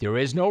family. There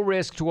is no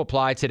risk to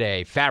apply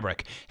today.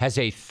 Fabric has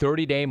a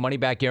 30-day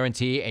money-back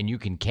guarantee, and you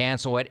can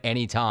cancel at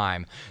any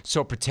time.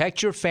 So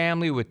protect your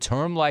family with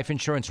term life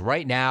insurance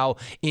right now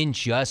in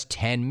just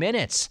 10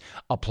 minutes.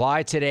 Apply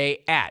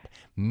today at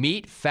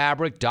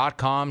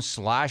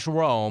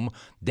meetfabric.com/Rome.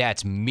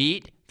 That's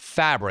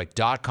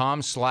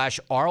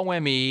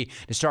meetfabric.com/ROME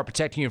to start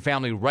protecting your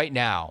family right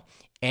now.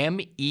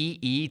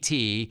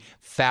 MEET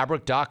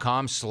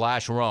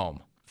fabric.com/Rome.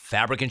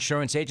 Fabric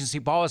Insurance Agency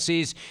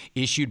policies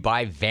issued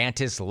by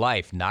Vantis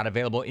Life, not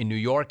available in New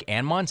York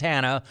and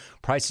Montana.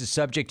 Prices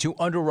subject to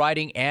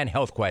underwriting and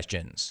health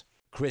questions.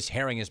 Chris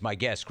Herring is my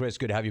guest. Chris,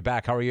 good to have you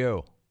back. How are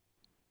you?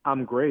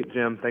 I'm great,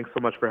 Jim. Thanks so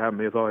much for having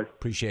me, as always.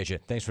 Appreciate you.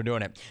 Thanks for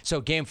doing it. So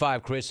Game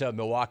 5, Chris,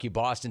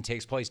 Milwaukee-Boston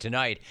takes place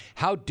tonight.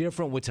 How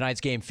different would tonight's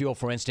game feel,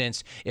 for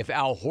instance, if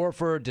Al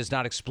Horford does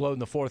not explode in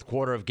the fourth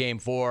quarter of Game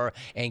 4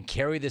 and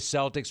carry the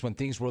Celtics when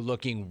things were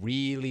looking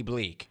really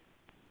bleak?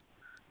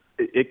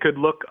 It could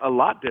look a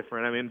lot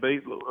different. I mean, but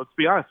let's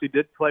be honest, he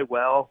did play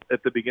well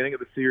at the beginning of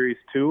the series,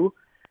 too.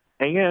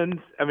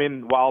 And, I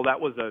mean, while that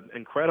was an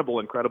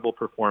incredible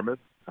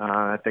performance,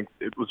 I think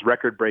it was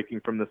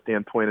record-breaking from the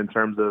standpoint in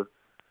terms of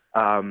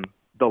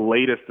the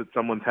latest that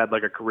someone's had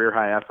like a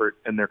career-high effort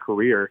in their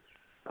career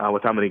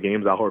with how many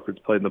games Al Horford's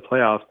played in the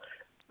playoffs.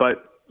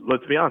 But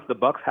let's be honest, the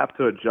Bucks have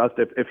to adjust.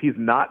 If he's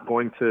not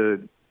going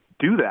to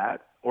do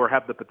that or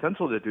have the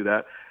potential to do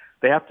that,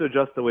 they have to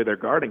adjust the way they're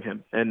guarding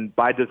him. And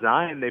by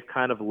design, they've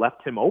kind of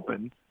left him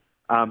open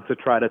to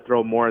try to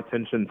throw more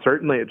attention,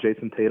 certainly at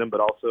Jason Tatum,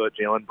 but also at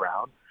Jaylen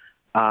Brown.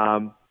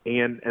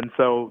 And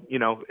so, you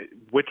know,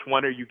 which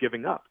one are you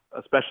giving up?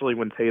 Especially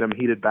when Tatum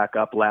heated back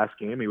up last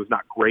game. He was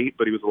not great,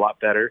 but he was a lot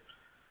better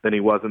than he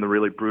was in the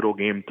really brutal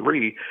Game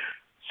 3.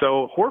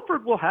 So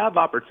Horford will have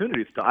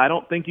opportunities. I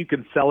don't think you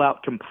can sell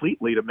out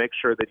completely to make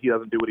sure that he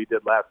doesn't do what he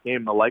did last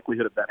game. The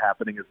likelihood of that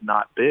happening is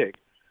not big,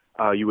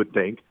 you would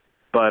think.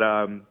 But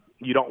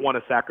you don't want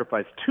to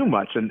sacrifice too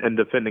much in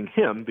defending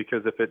him,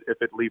 because if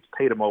it leaves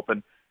Tatum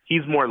open,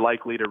 he's more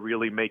likely to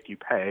really make you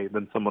pay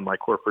than someone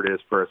like Horford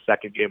is for a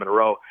second game in a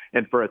row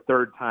and for a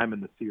third time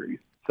in the series.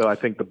 So I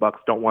think the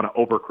Bucks don't want to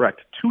overcorrect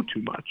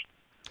too much.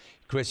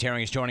 Chris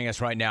Herring is joining us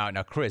right now.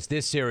 Now, Chris,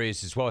 this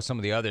series, as well as some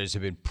of the others,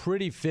 have been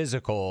pretty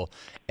physical.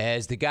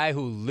 As the guy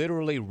who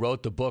literally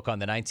wrote the book on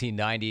the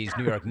 1990s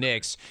New York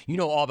Knicks, you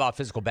know all about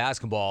physical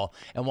basketball.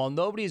 And while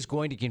nobody is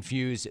going to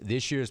confuse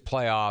this year's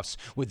playoffs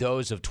with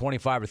those of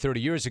 25 or 30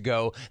 years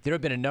ago, there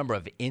have been a number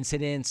of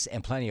incidents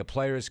and plenty of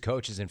players,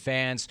 coaches, and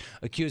fans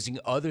accusing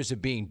others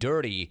of being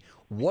dirty.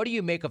 What do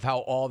you make of how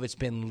all of it's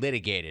been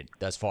litigated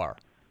thus far?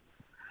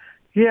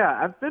 Yeah,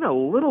 I've been a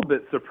little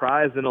bit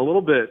surprised and a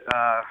little bit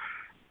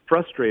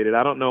frustrated.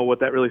 I don't know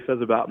what that really says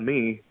about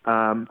me,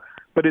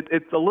 but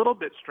it's a little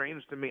bit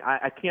strange to me.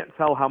 I can't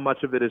tell how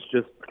much of it is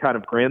just kind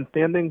of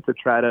grandstanding to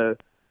try to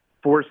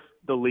force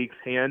the league's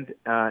hand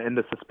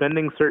into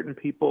suspending certain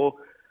people,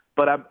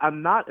 but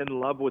I'm not in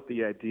love with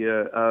the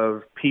idea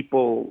of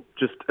people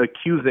just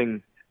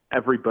accusing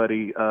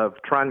everybody of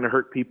trying to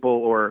hurt people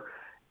or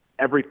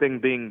everything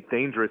being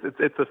dangerous.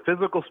 It's a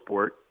physical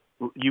sport.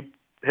 You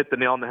hit the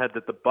nail on the head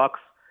that the Bucks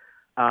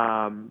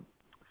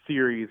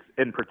series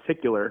in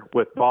particular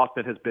with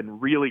Boston has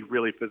been really,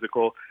 really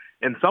physical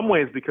in some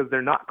ways because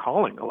they're not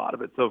calling a lot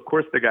of it. So, of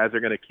course, the guys are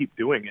going to keep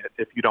doing it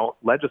if you don't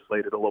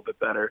legislate it a little bit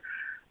better.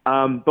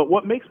 But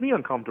what makes me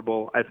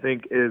uncomfortable, I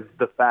think, is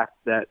the fact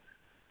that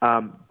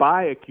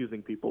by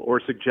accusing people or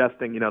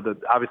suggesting,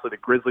 obviously the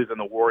Grizzlies and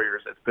the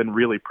Warriors, it's been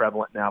really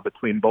prevalent now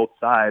between both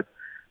sides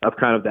of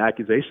kind of the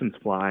accusations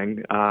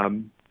flying.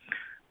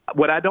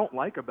 What I don't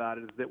like about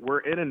it is that we're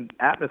in an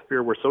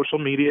atmosphere where social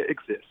media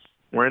exists.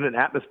 We're in an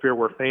atmosphere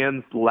where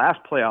fans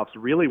last playoffs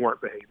really weren't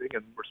behaving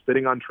and were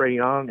spitting on Trae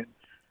Young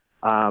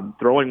and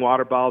throwing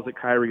water bottles at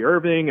Kyrie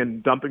Irving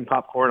and dumping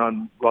popcorn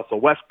on Russell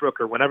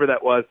Westbrook or whenever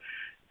that was.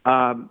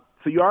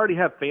 So you already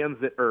have fans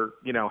that are,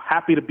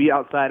 happy to be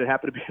outside and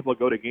happy to be able to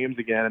go to games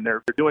again, and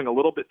they're doing a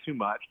little bit too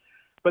much.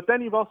 But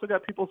then you've also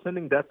got people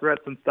sending death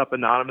threats and stuff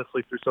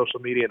anonymously through social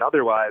media and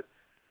otherwise.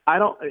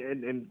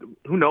 And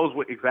who knows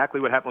exactly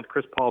what happened with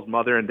Chris Paul's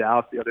mother in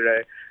Dallas the other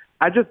day.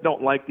 I just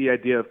don't like the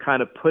idea of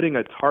kind of putting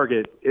a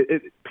target.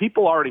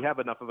 People already have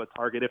enough of a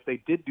target. If they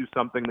did do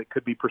something that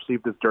could be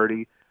perceived as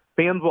dirty,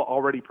 fans will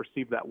already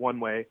perceive that one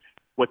way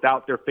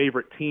without their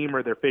favorite team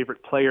or their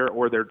favorite player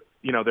or their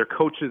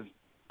coaches,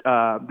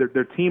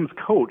 their team's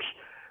coach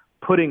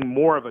putting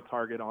more of a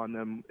target on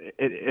them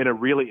in a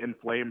really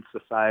inflamed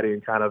society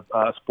and kind of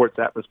sports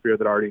atmosphere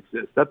that already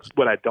exists. That's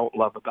what I don't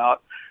love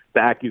about the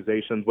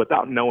accusations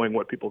without knowing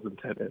what people's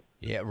intent is.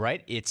 Yeah,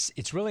 right.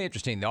 It's really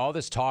interesting. All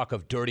this talk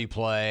of dirty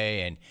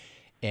play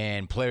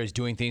and players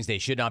doing things they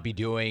should not be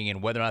doing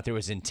and whether or not there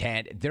was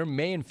intent. There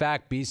may, in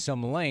fact, be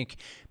some link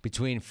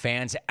between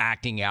fans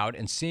acting out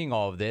and seeing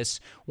all of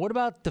this. What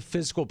about the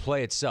physical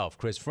play itself,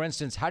 Chris? For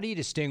instance, how do you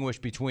distinguish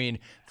between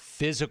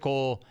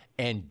physical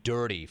and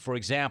dirty? For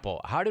example,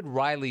 how did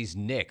Riley's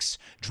Knicks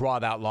draw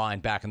that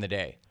line back in the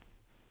day?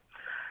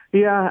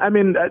 Yeah, I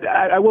mean,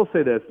 I will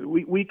say this.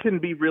 We can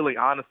be really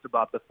honest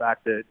about the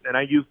fact that, and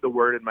I use the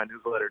word in my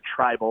newsletter,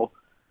 tribal,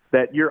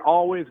 that you're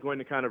always going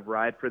to kind of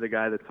ride for the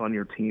guy that's on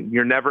your team.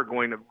 You're never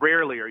going to,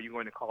 rarely are you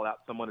going to call out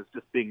someone as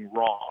just being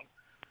wrong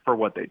for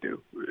what they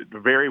do.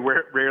 Very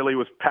rarely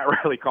was Pat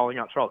Riley calling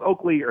out Charles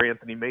Oakley or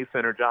Anthony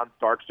Mason or John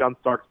Starks. John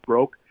Starks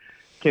broke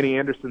Kenny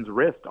Anderson's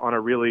wrist on a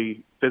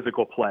really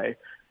physical play,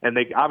 and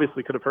they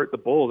obviously could have hurt the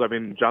Bulls. I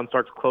mean, John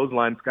Starks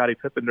clotheslined Scottie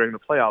Pippen during the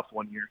playoffs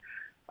one year.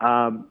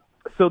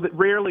 So that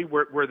rarely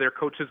were their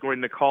coaches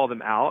going to call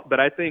them out, but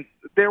I think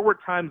there were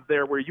times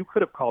there where you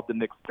could have called the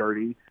Knicks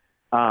dirty.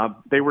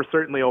 They were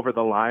certainly over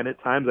the line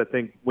at times. I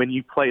think when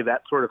you play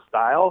that sort of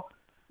style,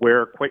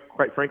 where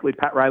quite frankly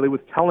Pat Riley was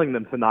telling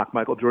them to knock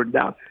Michael Jordan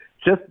down,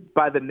 just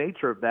by the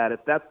nature of that, if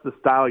that's the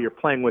style you're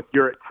playing with,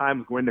 you're at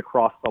times going to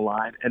cross the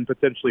line and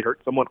potentially hurt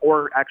someone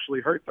or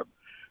actually hurt them.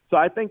 So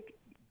I think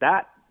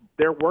that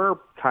there were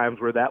times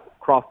where that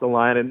crossed the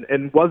line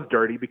and was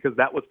dirty because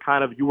that was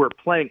kind of, you were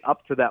playing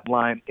up to that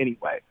line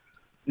anyway.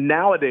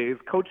 Nowadays,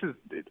 coaches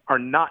are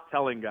not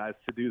telling guys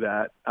to do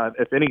that.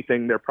 If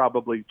anything, they're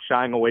probably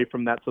shying away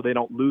from that so they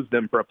don't lose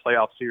them for a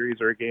playoff series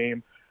or a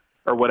game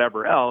or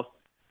whatever else.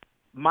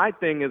 My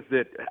thing is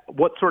that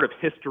what sort of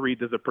history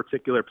does a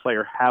particular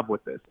player have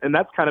with this? And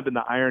that's kind of been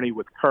the irony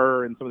with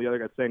Kerr and some of the other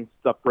guys saying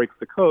stuff breaks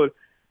the code.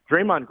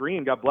 Draymond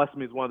Green, God bless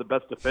him, he's one of the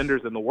best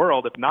defenders in the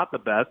world, if not the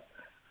best.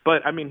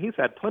 But, I mean, he's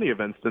had plenty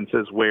of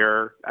instances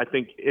where I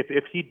think if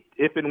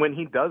and when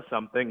he does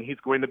something, he's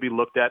going to be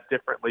looked at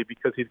differently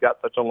because he's got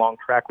such a long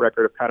track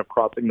record of kind of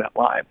crossing that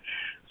line.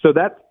 So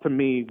that's, to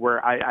me,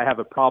 where I have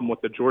a problem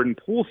with the Jordan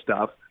Poole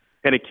stuff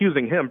and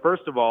accusing him.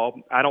 First of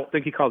all, I don't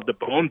think he caused a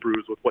bone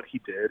bruise with what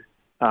he did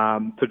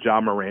to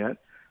Ja Morant,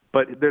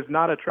 but there's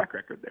not a track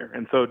record there.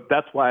 And so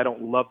that's why I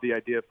don't love the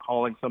idea of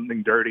calling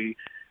something dirty.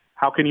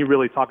 How can you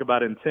really talk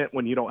about intent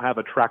when you don't have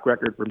a track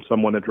record from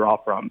someone to draw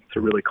from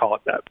to really call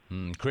it that?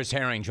 Chris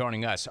Herring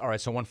joining us. All right,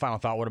 so one final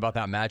thought. What about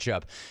that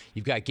matchup?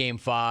 You've got Game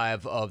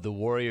 5 of the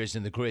Warriors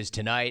and the Grizz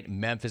tonight.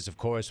 Memphis, of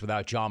course,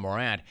 without Ja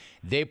Morant.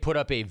 They put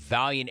up a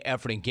valiant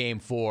effort in Game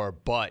 4,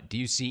 but do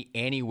you see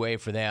any way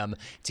for them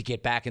to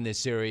get back in this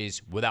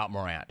series without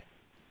Morant?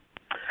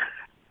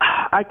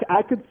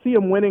 I could see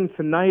them winning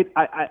tonight.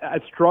 I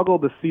struggle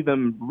to see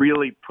them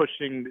really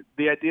pushing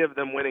the idea of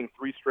them winning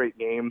 3 straight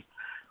games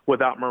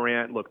without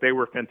Morant. Look, they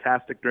were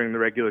fantastic during the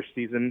regular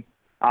season.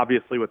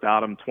 Obviously,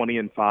 without him,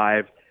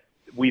 20-5.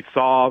 We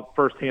saw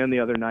firsthand the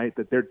other night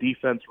that their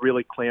defense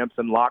really clamps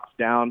and locks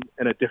down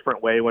in a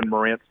different way when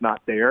Morant's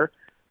not there,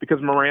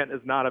 because Morant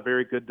is not a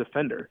very good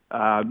defender.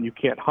 You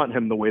can't hunt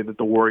him the way that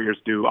the Warriors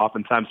do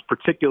oftentimes,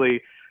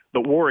 particularly the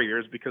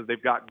Warriors, because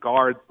they've got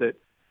guards that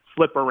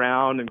slip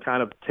around and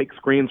kind of take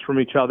screens from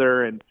each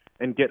other and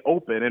get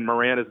open, and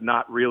Morant is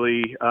not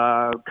really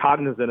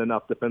cognizant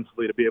enough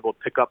defensively to be able to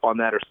pick up on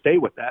that or stay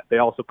with that. They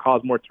also cause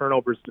more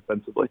turnovers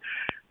defensively.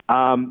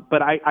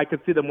 But I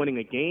could see them winning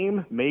a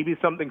game. Maybe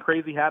something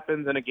crazy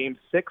happens in a game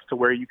 6 to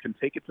where you can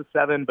take it to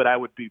 7, but I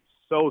would be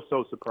so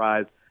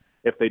surprised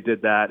if they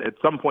did that. At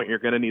some point, you're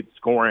going to need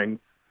scoring,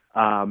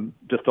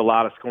 just a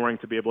lot of scoring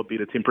to be able to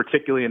beat a team,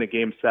 particularly in a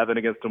game 7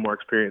 against a more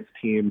experienced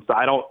team. So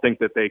I don't think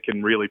that they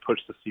can really push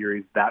the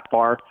series that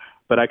far,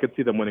 but I could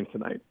see them winning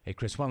tonight. Hey,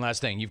 Chris, one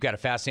last thing. You've got a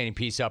fascinating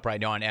piece up right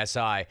now on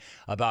SI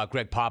about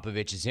Greg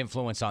Popovich's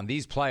influence on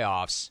these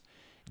playoffs.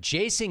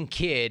 Jason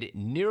Kidd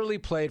nearly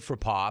played for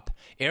Pop.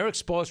 Eric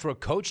Spoelstra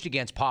coached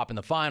against Pop in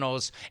the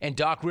finals, and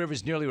Doc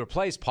Rivers nearly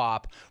replaced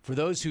Pop. For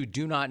those who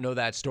do not know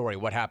that story,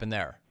 what happened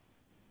there?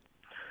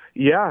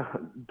 Yeah,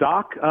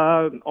 Doc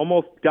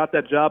almost got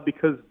that job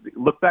because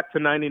look back to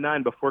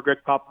 99 before Greg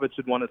Popovich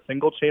had won a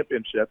single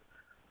championship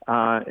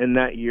in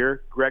that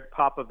year. Greg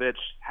Popovich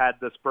had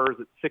the Spurs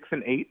at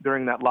 6-8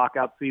 during that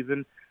lockout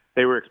season.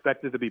 They were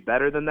expected to be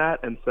better than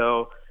that, and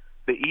so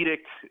the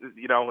edict,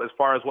 as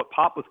far as what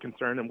Pop was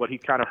concerned and what he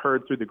kind of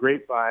heard through the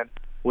grapevine,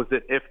 was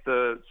that if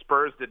the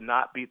Spurs did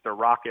not beat the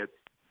Rockets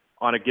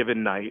on a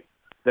given night,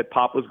 that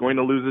Pop was going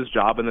to lose his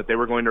job and that they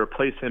were going to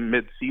replace him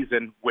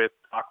mid-season with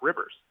Doc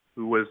Rivers,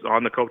 who was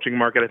on the coaching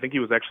market. I think he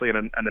was actually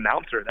an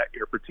announcer that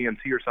year for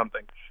TNT or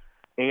something.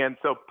 And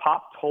so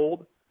Pop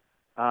told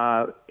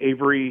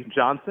Avery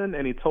Johnson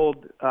and he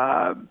told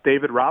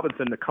David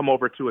Robinson to come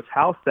over to his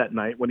house that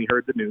night when he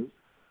heard the news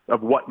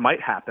of what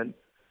might happen.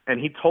 And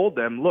he told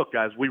them, look,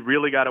 guys, we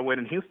really got to win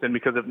in Houston,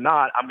 because if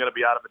not, I'm going to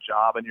be out of a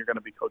job and you're going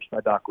to be coached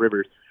by Doc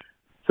Rivers.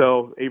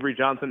 So Avery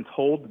Johnson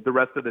told the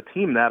rest of the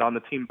team that on the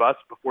team bus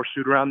before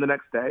shoot-around the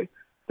next day.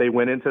 They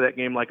went into that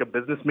game like a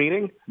business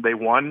meeting. They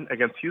won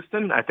against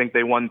Houston. I think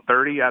they won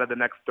 30 out of the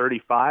next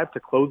 35 to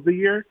close the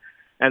year,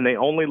 and they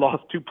only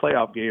lost 2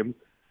 playoff games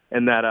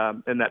in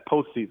that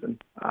postseason.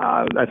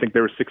 I think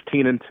they were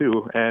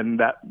 16-2, and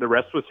that the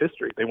rest was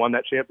history. They won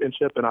that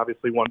championship and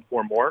obviously won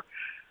 4 more.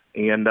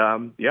 And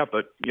and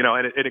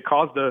it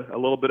caused a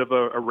little bit of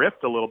a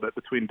rift a little bit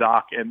between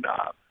Doc and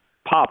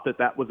Pop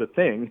that was a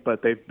thing,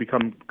 but they've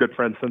become good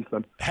friends since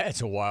then.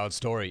 That's a wild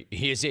story.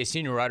 He is a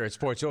senior writer at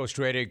Sports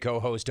Illustrated,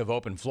 co-host of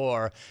Open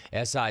Floor,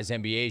 SI's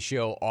NBA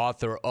show,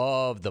 author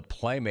of The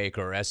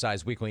Playmaker,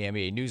 SI's weekly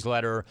NBA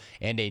newsletter,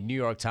 and a New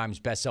York Times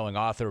bestselling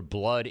author.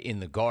 Blood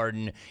in the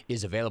Garden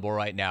is available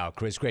right now.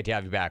 Chris, great to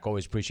have you back.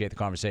 Always appreciate the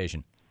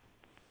conversation.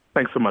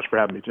 Thanks so much for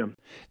having me, Jim.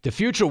 The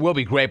future will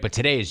be great, but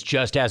today is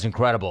just as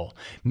incredible.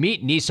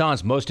 Meet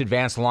Nissan's most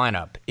advanced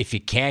lineup. If you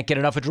can't get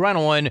enough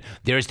adrenaline,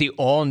 there's the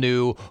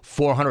all-new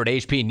 400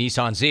 HP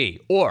Nissan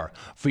Z. Or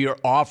for your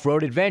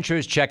off-road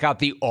adventures, check out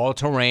the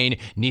all-terrain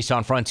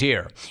Nissan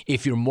Frontier.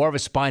 If you're more of a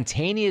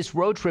spontaneous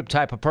road trip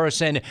type of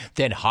person,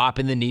 then hop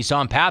in the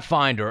Nissan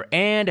Pathfinder.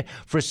 And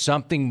for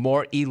something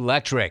more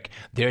electric,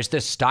 there's the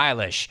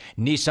stylish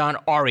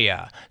Nissan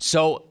Ariya.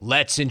 So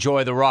let's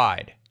enjoy the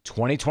ride.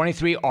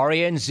 2023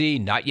 Ariya and Z,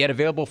 not yet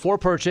available for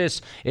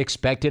purchase.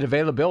 Expected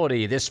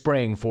availability this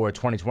spring for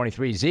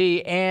 2023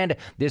 Z and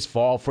this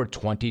fall for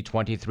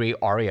 2023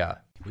 Ariya.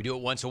 We do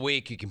it once a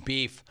week. You can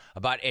beef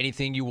about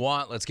anything you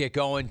want. Let's get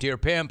going. Dear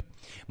Pimp,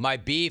 my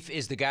beef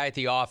is the guy at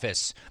the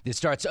office that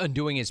starts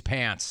undoing his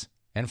pants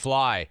and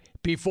fly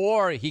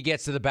before he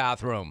gets to the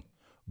bathroom.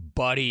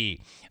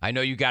 Buddy, I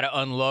know you got to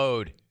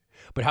unload,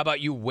 but how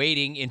about you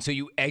waiting until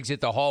you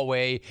exit the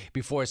hallway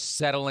before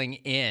settling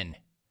in?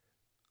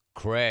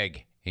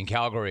 Craig in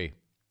Calgary.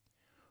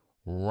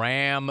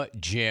 Ram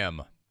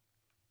Jim.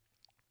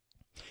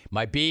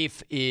 My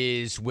beef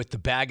is with the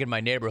bag in my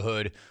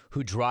neighborhood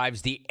who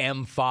drives the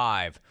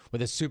M5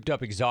 with a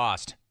souped-up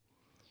exhaust.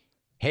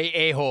 Hey,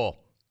 a-hole.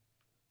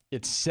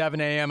 It's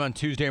 7 a.m. on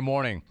Tuesday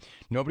morning.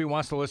 Nobody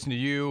wants to listen to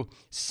you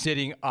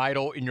sitting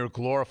idle in your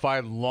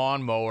glorified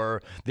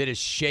lawnmower that is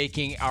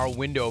shaking our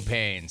window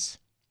panes.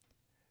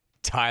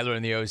 Tyler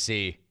in the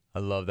OC. I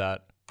love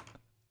that.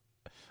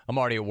 I'm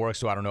already at work,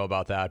 so I don't know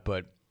about that,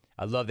 but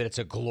I love that it's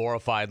a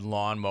glorified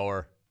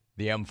lawnmower,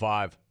 the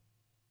M5.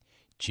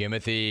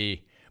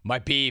 Jimothy, my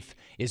beef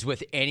is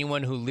with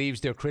anyone who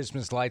leaves their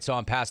Christmas lights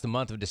on past the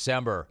month of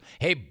December.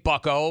 Hey,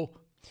 bucko,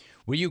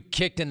 were you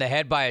kicked in the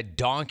head by a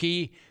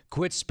donkey?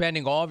 Quit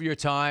spending all of your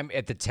time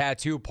at the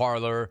tattoo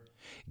parlor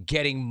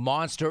getting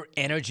Monster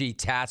Energy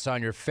tats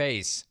on your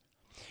face.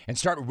 And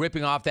start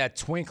ripping off that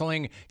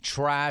twinkling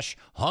trash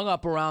hung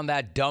up around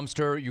that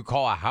dumpster you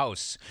call a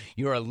house.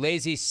 You're a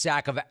lazy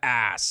sack of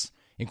ass.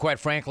 And quite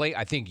frankly,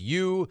 I think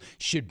you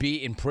should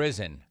be in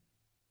prison.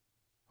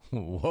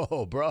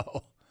 Whoa,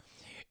 bro.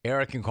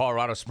 Eric in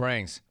Colorado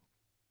Springs.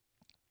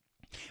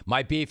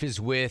 My beef is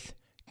with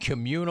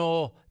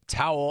communal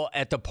towel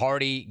at the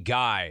party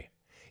guy.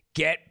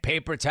 Get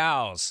paper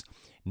towels.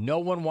 No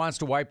one wants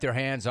to wipe their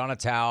hands on a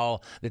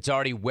towel that's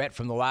already wet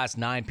from the last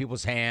 9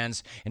 people's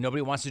hands, and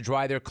nobody wants to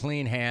dry their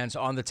clean hands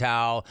on the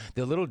towel.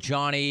 The little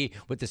Johnny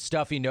with the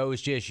stuffy nose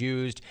just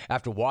used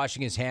after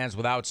washing his hands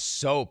without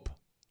soap.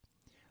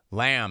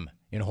 Lamb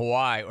in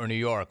Hawaii or New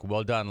York.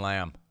 Well done,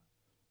 Lamb.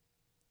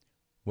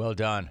 Well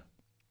done.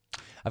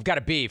 I've got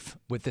a beef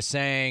with the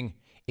saying,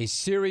 a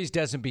series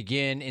doesn't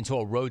begin until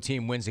a road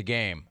team wins a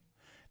game.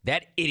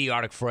 That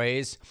idiotic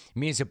phrase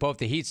means that both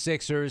the Heat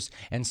Sixers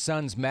and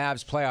Suns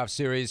Mavs playoff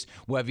series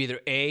will have either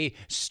A,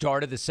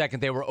 started the second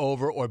they were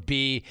over, or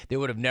B, they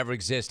would have never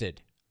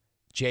existed.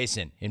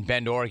 Jason in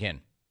Bend, Oregon.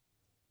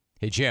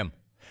 Hey, Jim,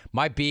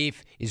 my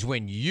beef is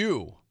when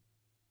you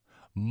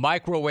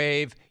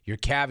microwave your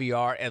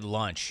caviar at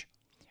lunch.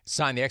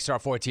 Sign the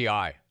XR4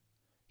 Ti.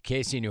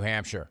 Casey, New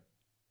Hampshire.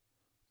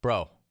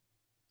 Bro,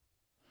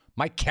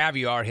 my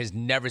caviar has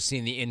never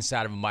seen the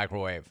inside of a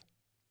microwave.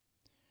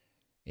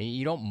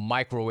 You don't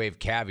microwave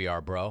caviar,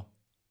 bro.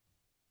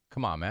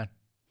 Come on, man.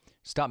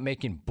 Stop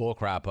making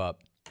bullcrap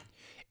up.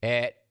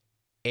 At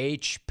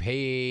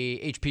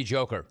HP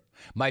Joker.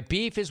 My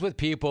beef is with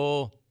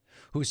people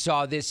who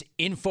saw this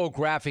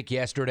infographic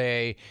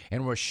yesterday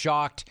and were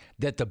shocked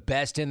that the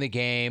best in the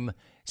game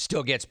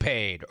still gets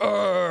paid.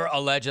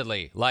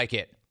 Allegedly. Like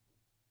it.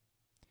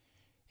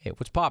 Hey,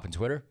 what's poppin',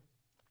 Twitter?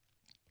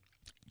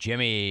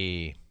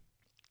 Jimmy.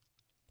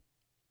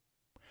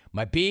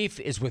 My beef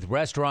is with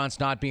restaurants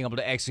not being able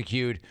to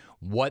execute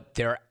what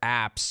their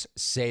apps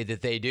say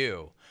that they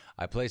do.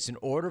 I place an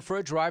order for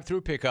a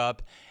drive-thru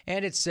pickup,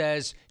 and it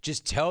says,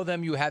 just tell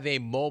them you have a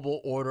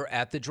mobile order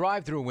at the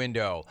drive-thru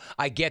window.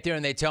 I get there,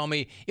 and they tell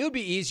me, it would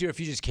be easier if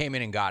you just came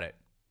in and got it.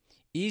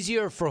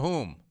 Easier for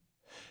whom?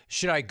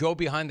 Should I go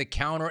behind the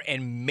counter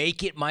and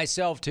make it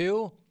myself,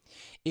 too?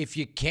 If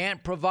you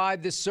can't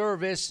provide the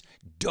service,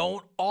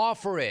 don't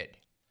offer it.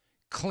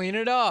 Clean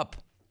it up.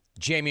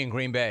 Jamie in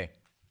Green Bay.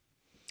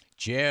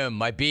 Jim,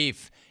 my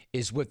beef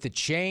is with the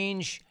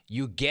change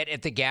you get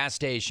at the gas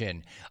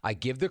station. I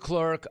give the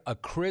clerk a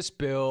crisp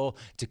bill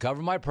to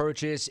cover my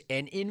purchase,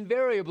 and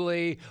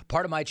invariably,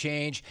 part of my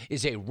change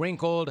is a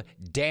wrinkled,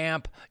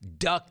 damp,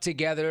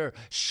 ducked-together,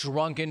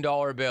 shrunken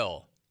dollar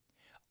bill.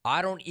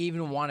 I don't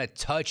even want to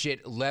touch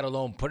it, let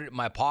alone put it in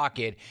my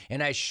pocket,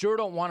 and I sure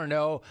don't want to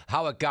know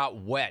how it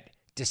got wet.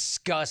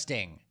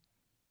 Disgusting.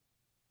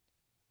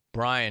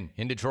 Brian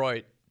in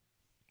Detroit.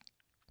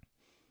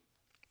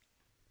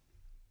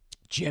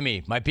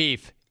 Jimmy, my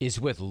beef is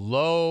with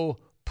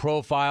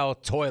low-profile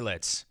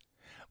toilets.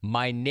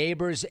 My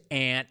neighbor's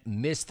aunt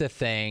missed the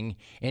thing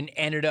and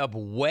ended up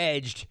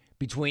wedged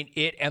between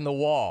it and the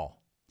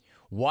wall.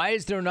 Why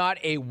is there not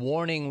a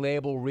warning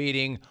label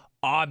reading,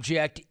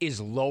 object is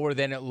lower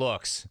than it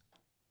looks?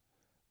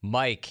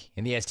 Mike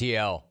in the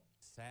STL.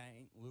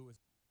 St. Louis.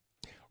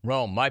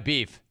 Rome, my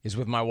beef is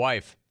with my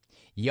wife.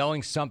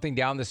 Yelling something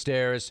down the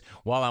stairs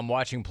while I'm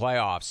watching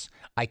playoffs.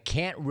 I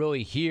can't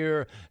really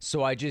hear,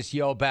 so I just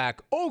yell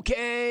back,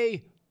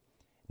 okay.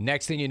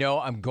 Next thing you know,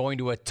 I'm going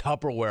to a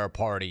Tupperware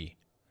party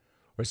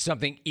or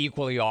something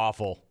equally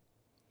awful.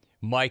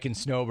 Mike and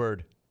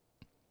Snowbird.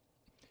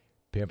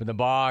 Pimp in the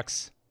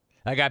box.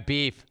 I got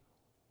beef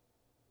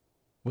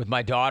with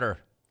my daughter.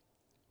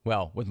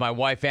 Well, with my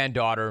wife and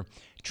daughter,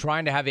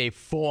 trying to have a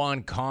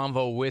full-on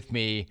convo with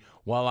me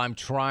while I'm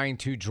trying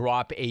to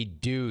drop a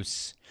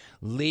deuce.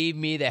 Leave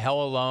me the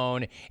hell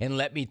alone and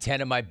let me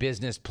tend to my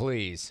business,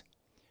 please.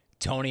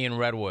 Tony in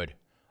Redwood.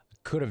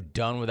 Could have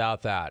done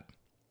without that.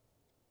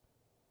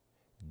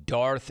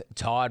 Darth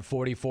Todd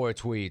 44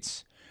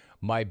 tweets,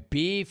 my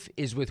beef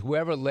is with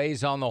whoever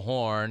lays on the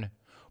horn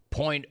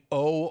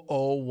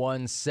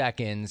 0.001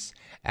 seconds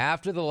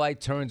after the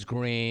light turns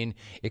green,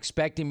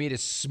 expecting me to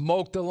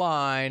smoke the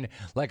line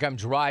like I'm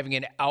driving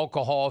an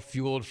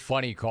alcohol-fueled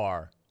funny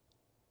car.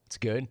 It's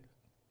good.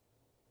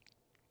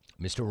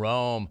 Mr.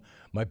 Rome,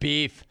 my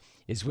beef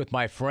is with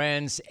my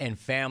friends and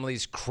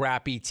family's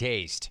crappy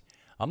taste.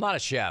 I'm not a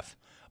chef,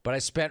 but I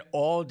spent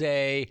all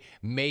day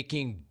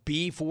making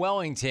beef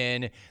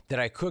Wellington that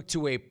I cooked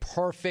to a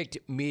perfect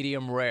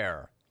medium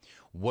rare.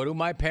 What do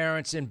my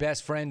parents and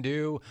best friend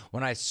do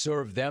when I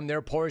serve them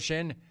their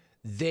portion?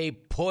 They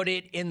put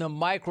it in the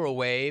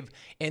microwave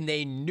and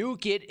they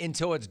nuke it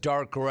until it's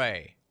dark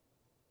gray.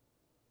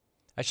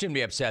 I shouldn't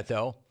be upset,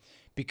 though,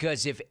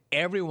 because if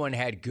everyone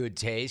had good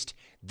taste,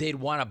 they'd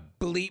want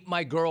to bleep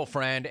my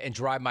girlfriend and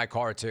drive my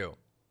car, too.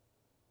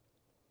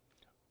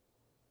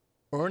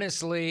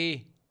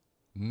 Earnestly,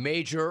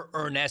 Major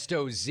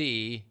Ernesto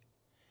Z,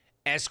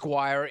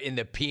 Esquire in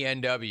the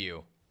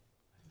PNW.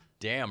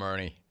 Damn,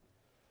 Ernie.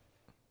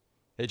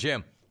 Hey,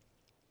 Jim.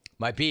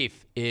 My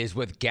beef is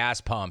with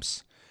gas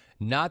pumps.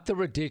 Not the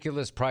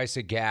ridiculous price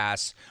of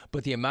gas,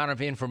 but the amount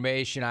of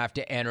information I have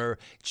to enter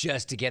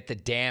just to get the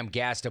damn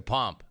gas to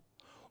pump.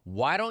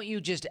 Why don't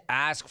you just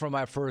ask for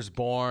my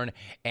firstborn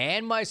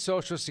and my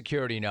social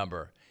security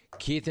number?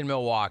 Keith in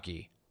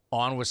Milwaukee,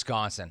 on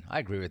Wisconsin. I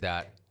agree with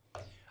that.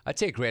 I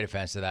take great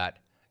offense to that.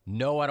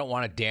 No, I don't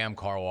want a damn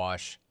car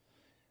wash.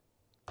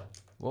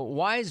 Well,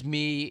 why is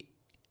me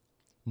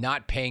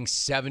not paying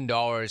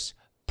 $7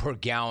 per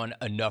gallon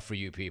enough for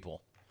you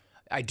people?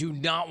 I do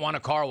not want a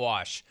car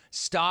wash.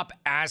 Stop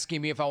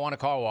asking me if I want a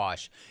car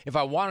wash. If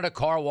I wanted a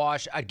car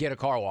wash, I'd get a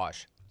car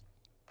wash.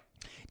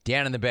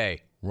 Dan in the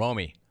Bay,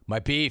 Romy, my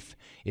beef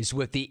is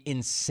with the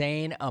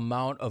insane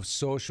amount of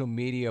social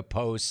media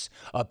posts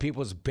of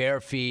people's bare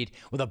feet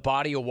with a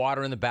body of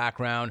water in the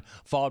background,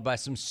 followed by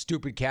some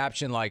stupid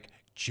caption like,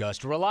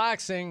 just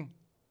relaxing.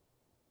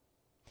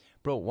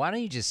 Bro, why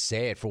don't you just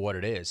say it for what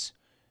it is?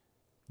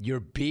 Your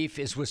beef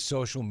is with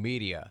social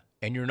media,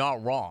 and you're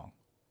not wrong.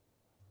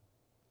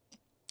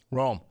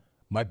 Rome,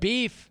 my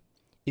beef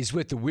is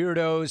with the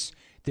weirdos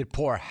that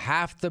pour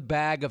half the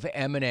bag of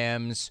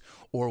M&Ms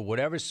or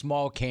whatever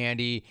small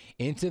candy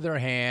into their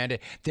hand,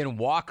 then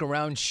walk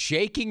around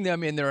shaking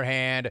them in their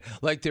hand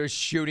like they're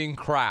shooting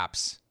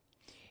craps.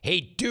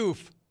 Hey,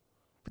 doof,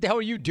 what the hell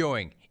are you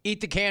doing?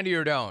 Eat the candy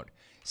or don't.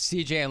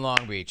 CJ in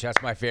Long Beach,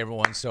 that's my favorite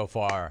one so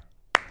far.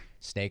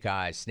 Snake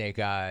eyes, snake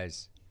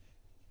eyes.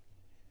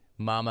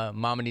 Mama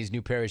needs a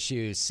new pair of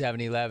shoes.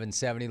 7-Eleven,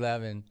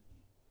 7-Eleven.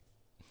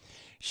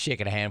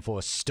 Shaking a handful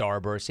of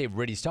Starburst. Hey,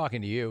 Ritty's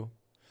talking to you.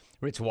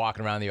 Rit's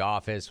walking around the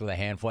office with a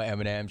handful of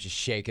M&Ms, just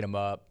shaking them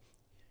up.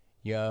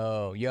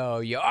 Yo.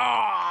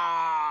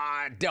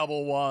 Ah,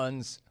 double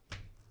ones.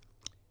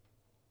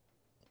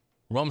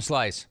 Rome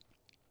Slice.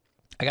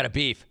 I got a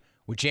beef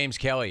with James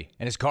Kelly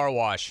and his car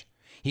wash.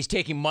 He's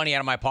taking money out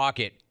of my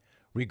pocket.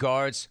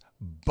 Regards,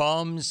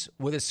 Bums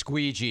with a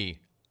Squeegee.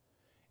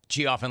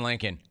 Geoff and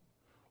Lincoln.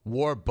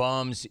 Wore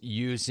bums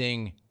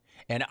using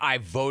an I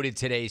voted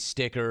today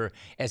sticker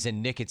as a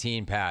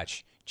nicotine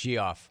patch.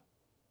 Geoff,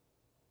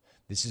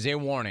 this is a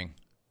warning.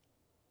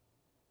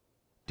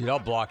 Dude, I'll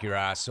block your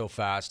ass so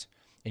fast.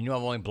 And you know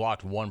I've only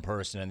blocked one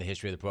person in the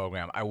history of the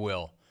program. I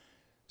will.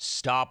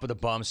 Stop with the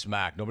bum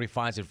smack. Nobody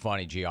finds it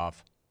funny,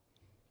 Geoff.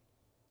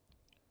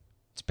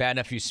 It's bad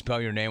enough you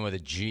spell your name with a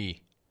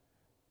G.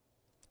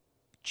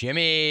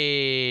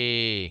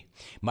 Jimmy,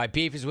 my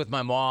beef is with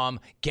my mom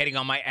getting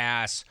on my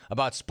ass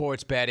about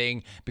sports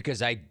betting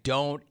because I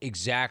don't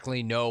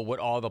exactly know what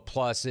all the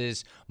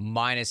pluses,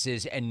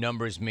 minuses, and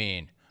numbers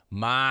mean.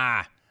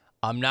 Ma,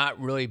 I'm not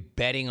really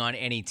betting on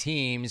any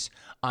teams.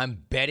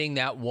 I'm betting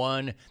that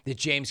one that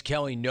James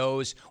Kelly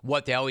knows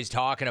what the hell he's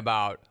talking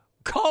about.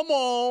 Come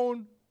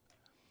on.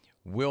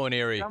 Will and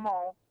Erie. Come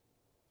on.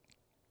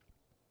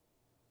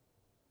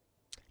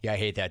 Yeah, I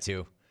hate that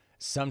too.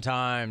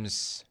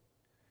 Sometimes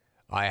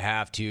I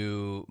have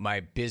to,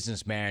 my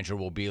business manager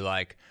will be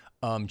like,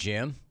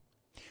 Jim,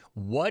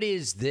 what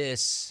is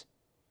this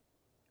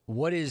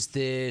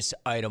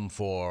item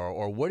for?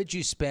 Or what did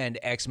you spend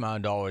X amount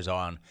of dollars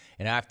on?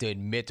 And I have to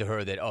admit to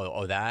her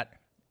that,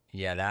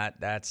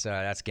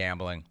 that's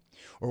gambling.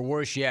 Or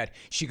worse yet,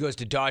 she goes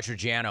to Dr.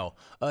 Jano.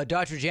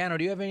 Dr. Jano,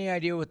 do you have any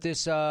idea what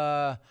this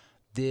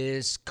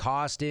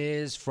cost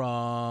is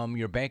from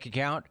your bank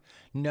account?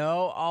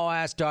 No, I'll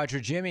ask Dr.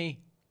 Jimmy.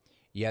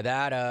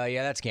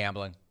 That's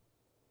gambling.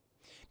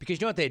 Because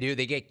you know what they do?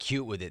 They get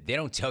cute with it. They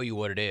don't tell you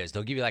what it is.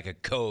 They'll give you like a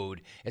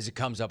code as it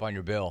comes up on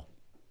your bill.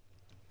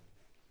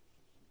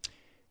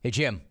 Hey,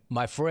 Jim,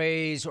 my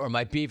phrase or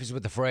my beef is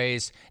with the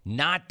phrase,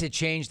 not to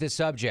change the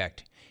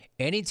subject.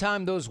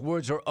 Anytime those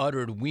words are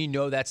uttered, we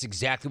know that's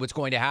exactly what's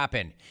going to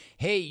happen.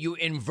 Hey, you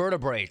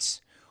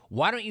invertebrates.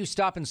 Why don't you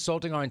stop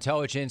insulting our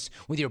intelligence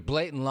with your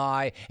blatant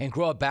lie and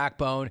grow a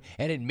backbone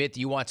and admit that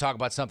you want to talk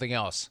about something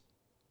else?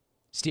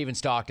 Stephen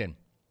Stockton.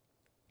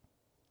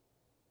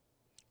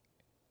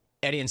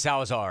 Eddie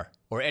Salazar.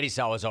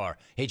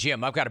 Hey,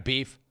 Jim, I've got a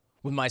beef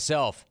with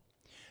myself.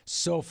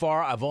 So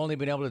far, I've only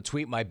been able to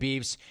tweet my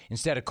beefs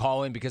instead of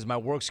calling because of my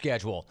work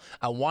schedule.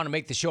 I want to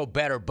make the show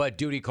better, but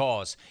duty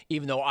calls,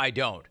 even though I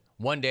don't.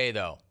 One day,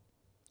 though.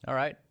 All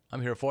right,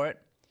 I'm here for it.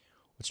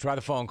 Let's try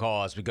the phone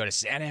calls. We go to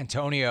San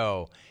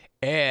Antonio.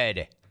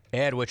 Ed,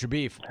 what's your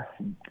beef?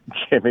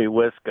 Jimmy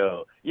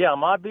Wisco. Yeah,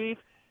 my beef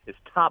is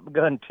Top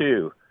Gun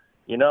 2.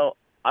 You know,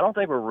 I don't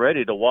think we're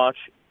ready to watch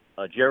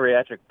a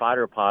geriatric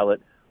fighter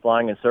pilot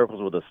flying in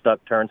circles with a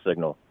stuck turn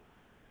signal.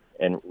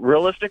 And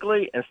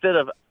realistically, instead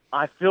of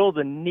I feel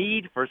the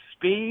need for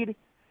speed,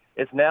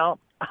 it's now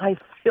I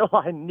feel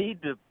I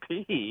need to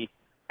pee.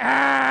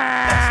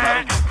 That's not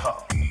a good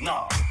call.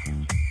 No.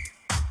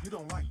 You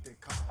don't like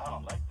that call. I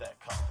don't like that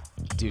call.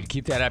 Dude,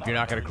 keep that up. You're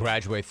not going to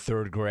graduate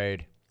third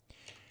grade.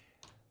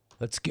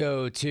 Let's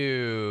go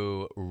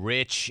to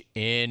Rich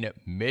in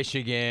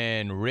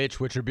Michigan.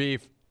 Rich, what's your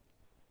beef?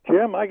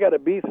 Jim, I got a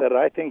beef that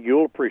I think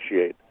you'll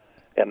appreciate,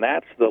 and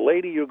that's the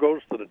lady who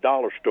goes to the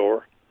dollar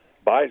store,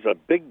 buys a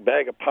big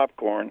bag of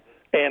popcorn,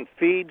 and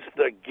feeds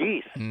the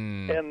geese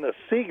and the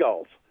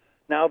seagulls.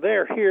 Now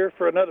they're here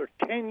for another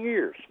 10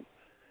 years,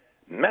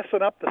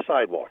 messing up the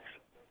sidewalks.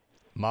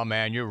 My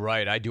man, you're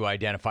right. I do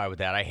identify with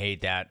that. I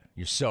hate that.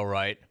 You're so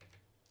right.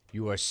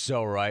 You are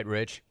so right,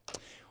 Rich.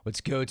 Let's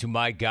go to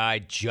my guy,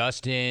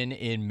 Justin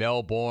in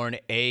Melbourne,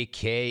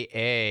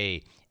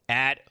 a.k.a.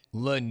 at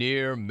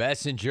Lanier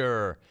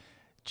Messenger.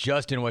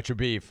 Justin, what's your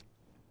beef?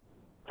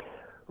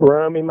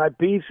 Romy, my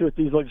beefs with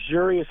these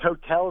luxurious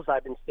hotels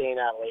I've been staying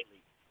at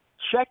lately.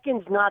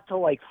 Check-in's not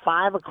till like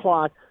 5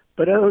 o'clock,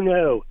 but oh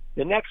no,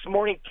 the next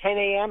morning, 10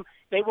 a.m.,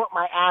 they want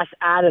my ass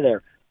out of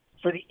there.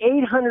 For the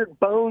 800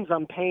 bones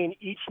I'm paying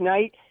each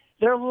night,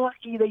 they're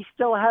lucky they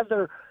still have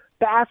their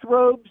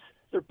bathrobes,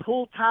 their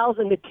pool towels,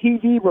 and the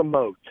TV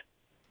remote.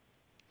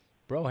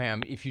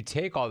 Broham, if you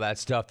take all that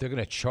stuff, they're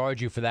going to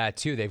charge you for that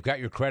too. They've got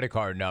your credit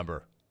card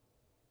number.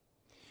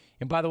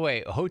 And by the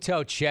way,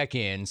 hotel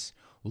check-ins,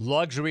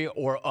 luxury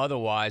or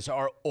otherwise,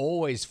 are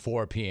always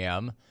 4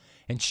 p.m.,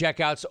 and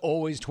checkout's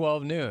always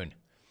 12 noon.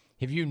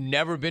 Have you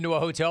never been to a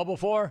hotel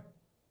before?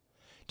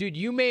 Dude,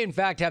 you may in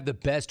fact have the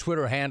best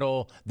Twitter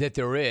handle that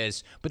there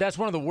is, but that's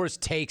one of the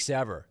worst takes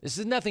ever. This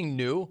is nothing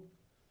new.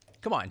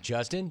 Come on,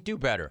 Justin, do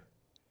better.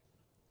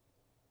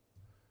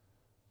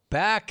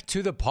 Back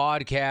to the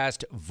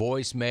podcast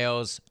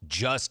voicemails,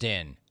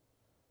 Justin.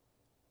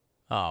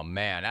 Oh,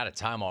 man, out of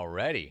time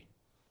already.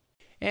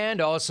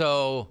 And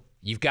also,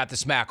 you've got the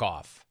Smack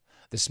Off.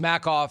 The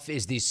Smack Off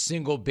is the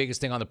single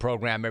biggest thing on the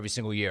program every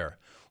single year.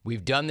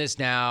 We've done this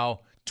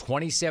now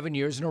 27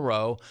 years in a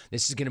row.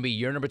 This is going to be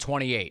year number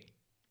 28.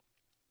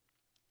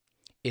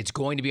 It's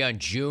going to be on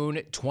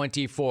June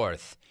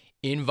 24th.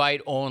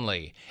 Invite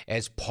only.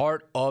 As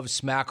part of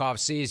Smack Off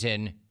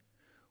season,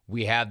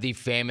 we have the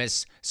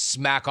famous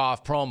Smack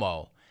Off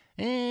promo.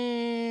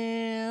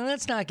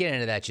 Let's not get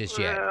into that just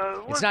yet.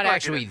 It's not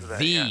actually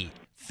the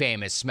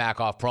famous Smack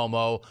Off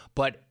promo,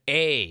 but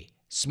a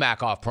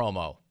Smack Off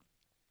promo.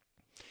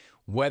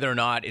 Whether or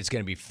not it's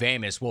going to be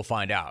famous, we'll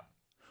find out.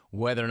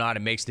 Whether or not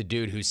it makes the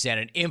dude who sent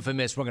it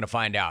infamous, we're going to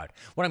find out.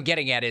 What I'm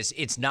getting at is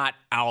it's not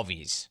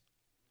Alvy's.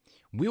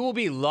 We will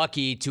be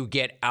lucky to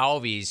get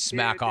Alvy's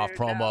Smack Off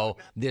promo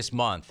this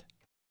month.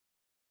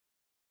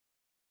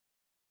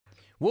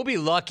 We'll be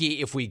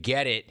lucky if we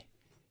get it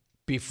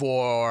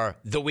before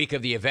the week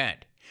of the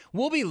event.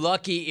 We'll be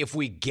lucky if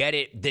we get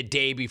it the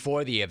day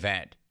before the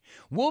event.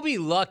 We'll be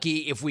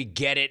lucky if we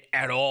get it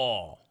at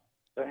all.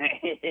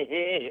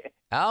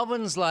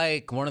 Alvin's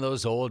like one of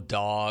those old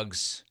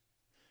dogs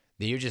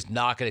that you're just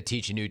not going to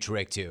teach a new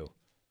trick to.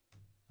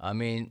 I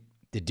mean,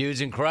 the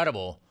dude's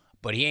incredible,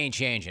 but he ain't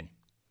changing.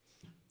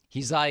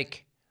 He's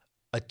like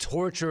a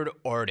tortured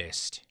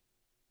artist.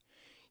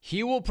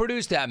 He will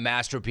produce that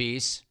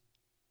masterpiece,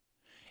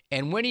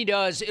 and when he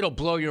does, it'll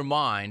blow your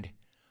mind,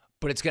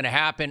 but it's going to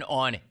happen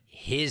on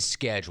his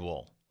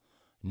schedule.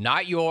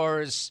 Not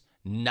yours,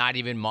 not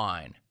even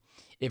mine.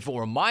 If it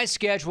were my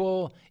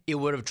schedule, it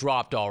would have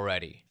dropped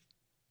already.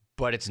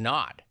 But it's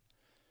not.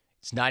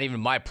 It's not even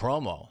my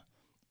promo.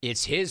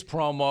 It's his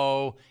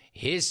promo,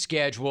 his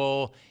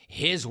schedule,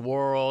 his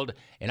world,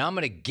 and I'm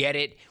going to get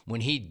it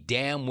when he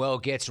damn well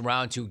gets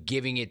around to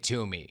giving it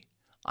to me.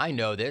 I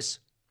know this.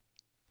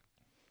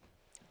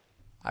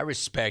 I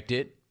respect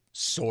it,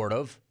 sort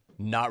of.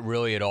 Not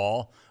really at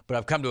all, but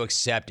I've come to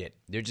accept it.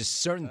 There are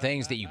just certain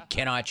things that you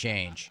cannot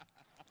change.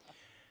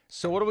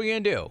 So what are we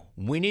going to do?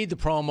 We need the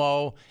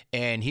promo,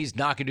 and he's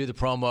not going to do the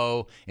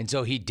promo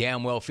until he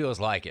damn well feels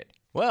like it.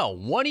 Well,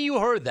 one of you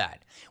heard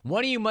that.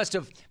 One of you must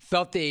have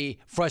felt the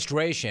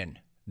frustration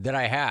that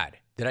I had,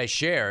 that I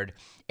shared,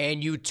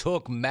 and you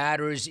took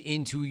matters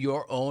into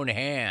your own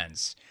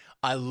hands.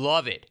 I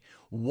love it.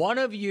 One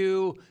of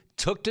you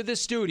took to the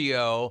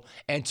studio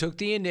and took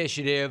the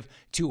initiative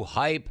to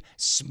hype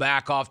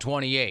Smack Off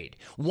 28.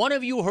 One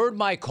of you heard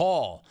my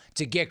call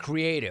to get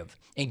creative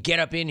and get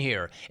up in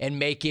here and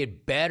make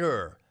it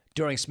better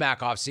during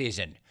Smack Off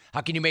season.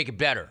 How can you make it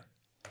better?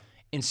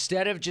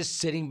 Instead of just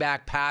sitting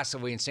back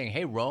passively and saying,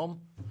 hey, Rome,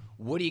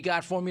 what do you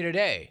got for me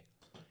today?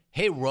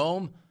 Hey,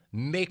 Rome,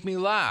 make me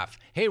laugh.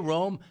 Hey,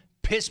 Rome,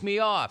 piss me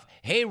off.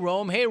 Hey,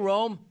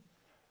 Rome,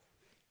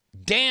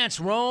 dance,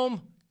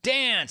 Rome,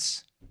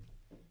 dance.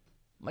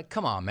 I'm like,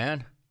 come on,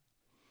 man.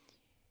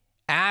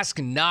 Ask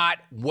not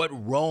what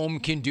Rome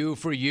can do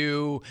for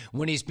you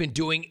when he's been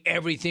doing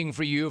everything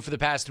for you for the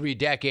past 3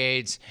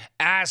 decades.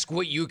 Ask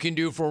what you can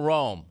do for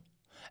Rome.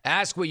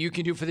 Ask what you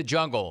can do for the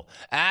jungle.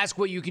 Ask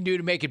what you can do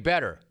to make it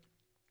better.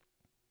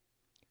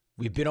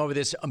 We've been over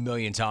this a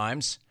million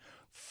times.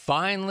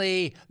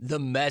 Finally, the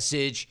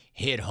message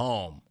hit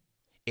home,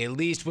 at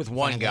least with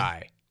one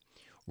guy.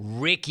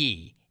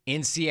 Ricky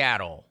in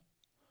Seattle.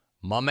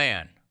 My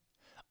man,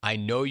 I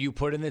know you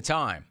put in the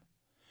time.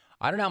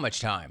 I don't know how much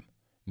time.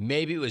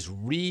 Maybe it was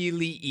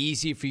really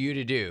easy for you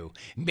to do.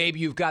 Maybe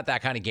you've got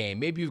that kind of game.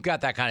 Maybe you've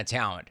got that kind of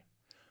talent.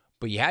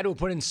 But you had to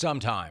put in some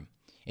time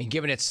and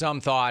given it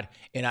some thought,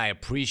 and I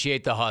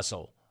appreciate the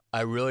hustle.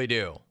 I really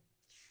do.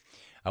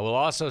 I will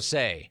also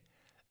say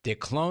that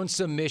clone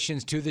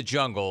submissions to the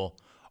jungle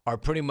are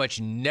pretty much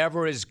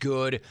never as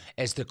good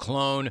as the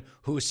clone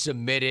who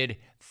submitted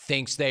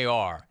thinks they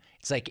are.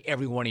 It's like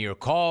every one of your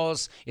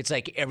calls. It's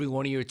like every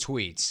one of your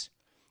tweets.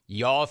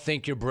 Y'all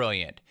think you're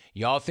brilliant.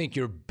 Y'all think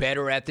you're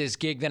better at this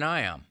gig than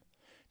I am.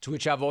 To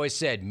which I've always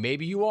said,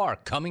 maybe you are.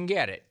 Come and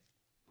get it.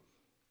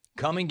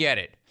 Come and get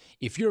it.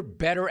 If you're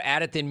better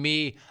at it than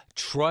me,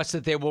 trust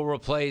that they will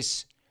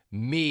replace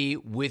me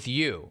with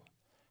you.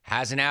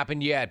 Hasn't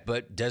happened yet,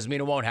 but doesn't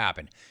mean it won't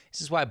happen. This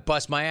is why I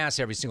bust my ass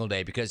every single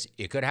day, because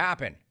it could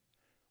happen.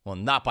 Well,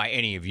 not by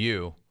any of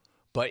you,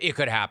 but it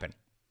could happen.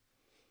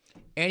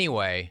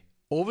 Anyway,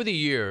 over the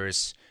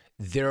years,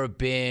 there have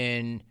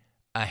been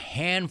a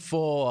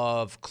handful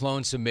of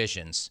clone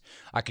submissions.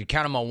 I could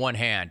count them on one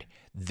hand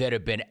that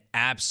have been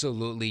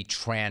absolutely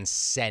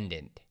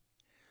transcendent,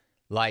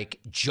 like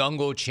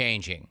jungle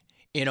changing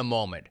in a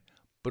moment,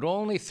 but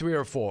only 3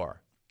 or 4.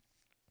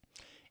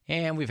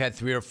 And we've had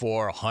 3 or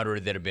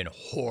 400 that have been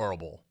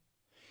horrible.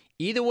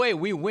 Either way,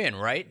 we win,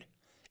 right?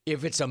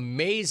 If it's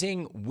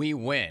amazing, we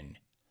win.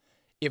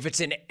 If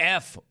it's an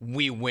F,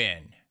 we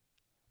win.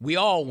 We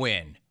all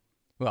win.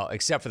 Well,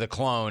 except for the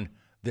clone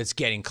that's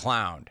getting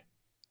clowned.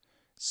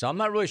 So I'm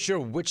not really sure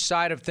which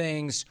side of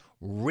things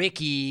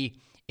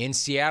Ricky in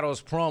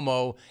Seattle's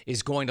promo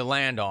is going to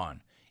land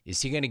on. Is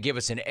he going to give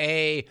us an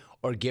A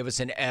or give us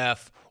an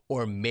F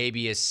or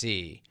maybe a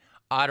C?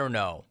 I don't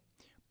know.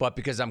 But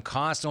because I'm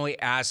constantly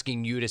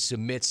asking you to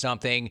submit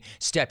something,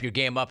 step your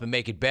game up and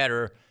make it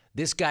better,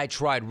 this guy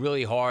tried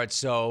really hard,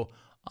 so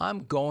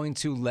I'm going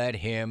to let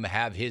him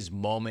have his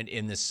moment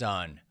in the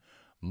sun.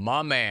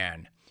 My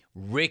man,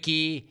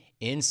 Ricky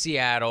in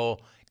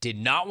Seattle, did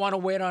not want to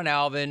wait on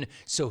Alvin,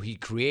 so he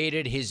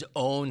created his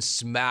own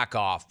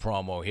smack-off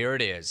promo. Here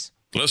it is.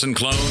 Listen,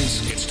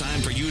 clones, it's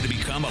time for you to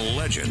become a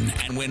legend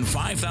and win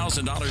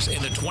 $5,000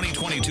 in the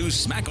 2022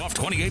 Smack Off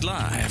 28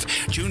 Live,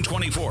 June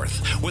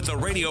 24th, with the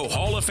Radio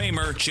Hall of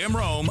Famer Jim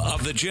Rome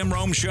of The Jim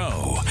Rome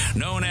Show,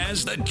 known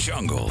as The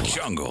Jungle.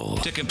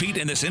 To compete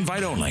in this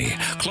invite only,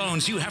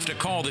 clones, you have to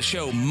call the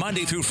show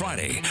Monday through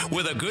Friday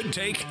with a good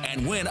take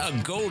and win a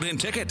golden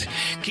ticket.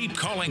 Keep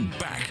calling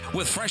back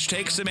with fresh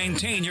takes to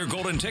maintain your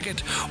golden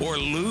ticket or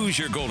lose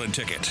your golden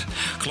ticket.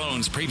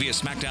 Clones, previous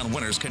SmackDown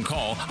winners can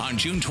call on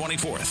June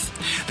 24th.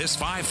 This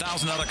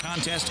 $5,000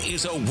 contest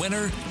is a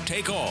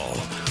winner-take-all.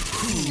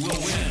 Who will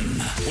win?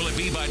 Will it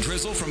be by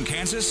Drizzle from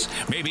Kansas?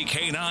 Maybe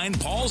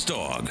K9, Paul's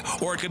dog?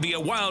 Or it could be a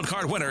wild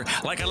card winner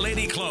like a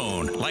lady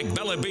clone, like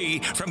Bella B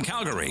from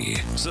Calgary.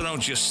 So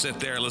don't just sit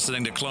there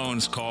listening to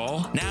clones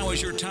call. Now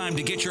is your time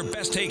to get your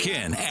best take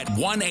in at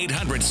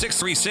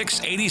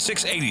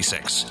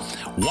 1-800-636-8686.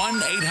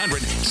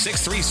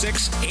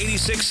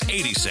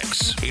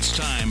 1-800-636-8686. It's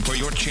time for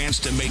your chance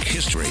to make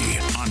history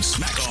on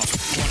Smack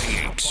Off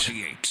 28.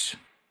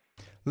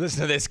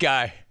 Listen to this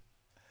guy.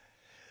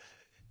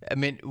 I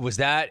mean, was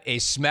that a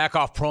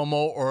smack-off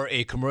promo or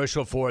a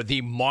commercial for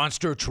the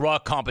monster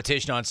truck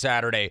competition on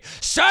Saturday?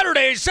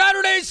 Saturday!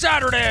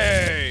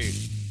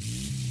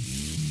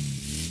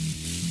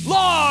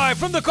 Live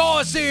from the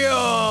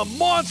Coliseum,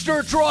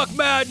 Monster Truck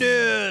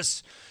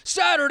Madness!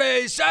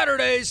 Saturday!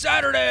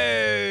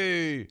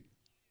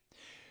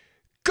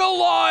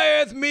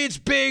 Goliath meets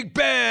Big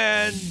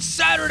Ben!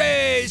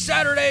 Saturday!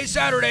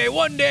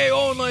 One day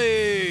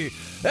only!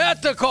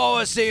 At the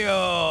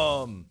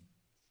Coliseum!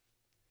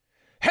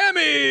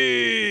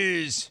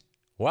 Hemis!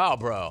 Wow,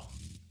 bro.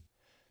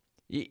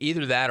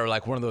 Either that or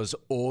like one of those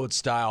old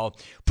style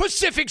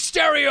Pacific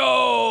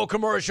Stereo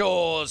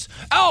commercials.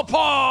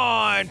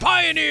 Alpine,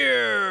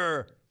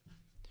 Pioneer.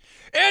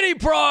 Any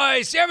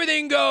price,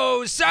 everything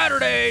goes.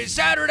 Saturday.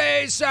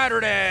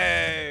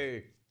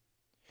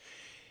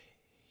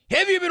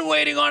 Have you been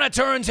waiting on a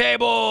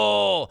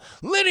turntable?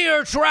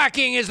 Linear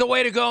tracking is the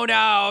way to go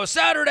now.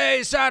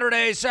 Saturday.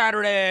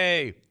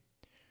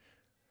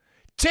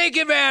 Take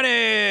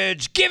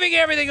advantage. Giving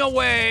everything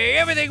away.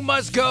 Everything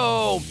must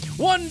go.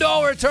 $1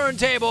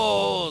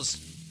 turntables.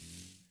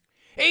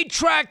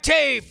 8-track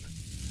tape.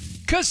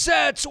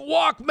 Cassettes.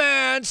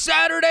 Walkman.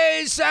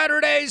 Saturday.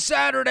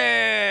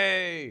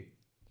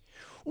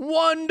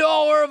 $1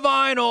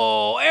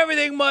 vinyl.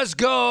 Everything must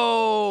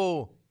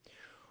go.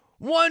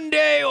 One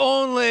day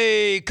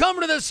only. Come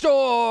to the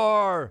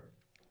store.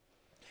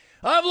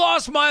 I've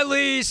lost my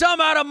lease.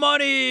 I'm out of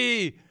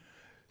money.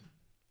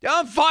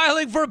 I'm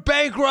filing for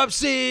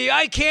bankruptcy.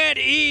 I can't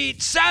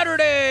eat.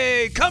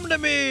 Saturday. Come to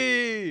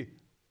me.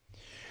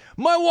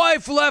 My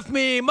wife left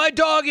me. My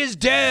dog is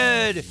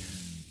dead.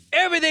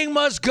 Everything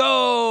must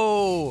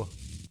go.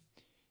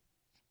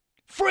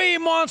 Free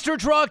monster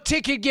truck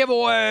ticket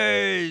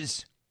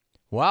giveaways.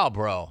 Wow,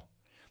 bro.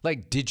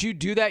 Like, did you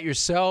do that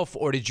yourself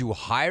or did you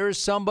hire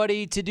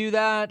somebody to do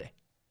that?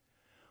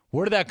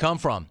 Where did that come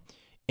from?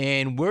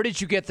 And where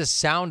did you get the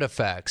sound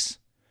effects?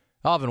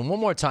 Alvin, one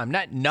more time.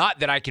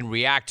 Not that I can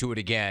react to it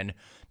again,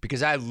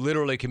 because I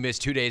literally can miss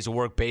 2 days of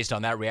work based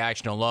on that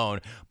reaction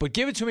alone. But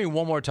give it to me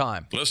one more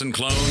time. Listen,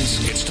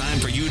 clones, it's time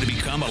for you to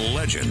become a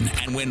legend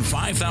and win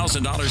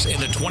 $5,000 in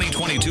the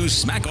 2022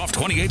 Smack Off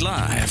 28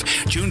 Live,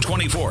 June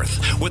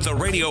 24th, with the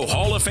Radio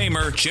Hall of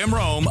Famer Jim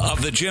Rome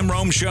of The Jim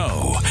Rome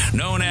Show,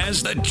 known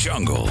as The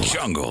Jungle.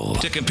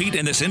 To compete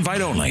in this invite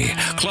only,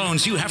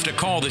 clones, you have to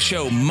call the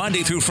show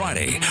Monday through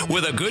Friday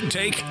with a good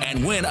take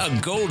and win a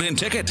golden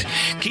ticket.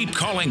 Keep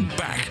calling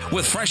back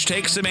with fresh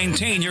takes to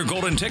maintain your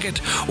golden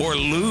ticket or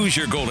lose Lose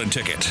your golden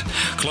ticket.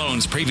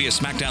 Clone's previous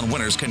SmackDown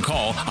winners can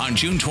call on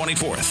June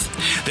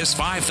 24th. This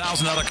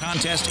 $5,000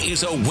 contest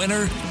is a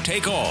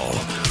winner-take-all.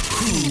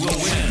 Who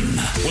will win?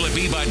 Will it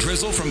be by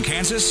Drizzle from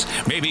Kansas?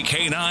 Maybe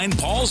K9,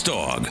 Paul's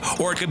dog?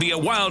 Or it could be a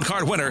wild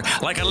card winner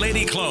like a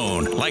lady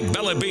clone, like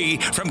Bella B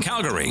from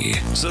Calgary.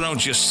 So don't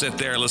just sit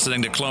there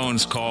listening to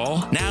Clone's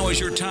call. Now is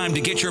your time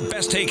to get your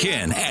best take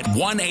in at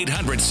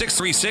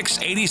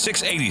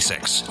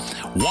 1-800-636-8686.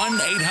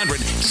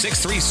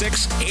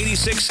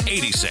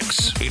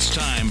 1-800-636-8686. It's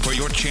time for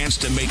your chance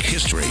to make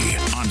history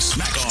on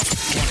Smack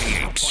Off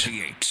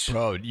 28.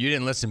 Bro, you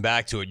didn't listen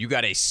back to it. You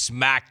got a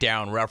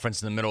SmackDown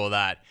reference in the middle of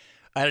that.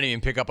 I didn't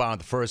even pick up on it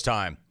the first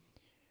time.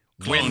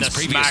 Win the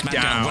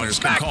SmackDown winners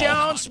can call.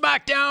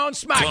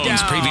 SmackDown.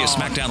 Clone's previous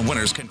SmackDown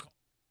winners can call.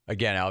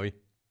 Again, Albie.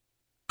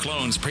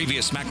 Clone's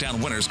previous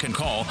SmackDown winners can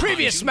call.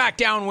 Previous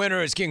SmackDown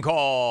winners can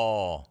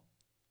call.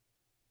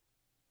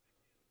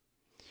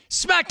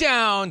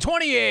 SmackDown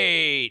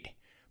 28.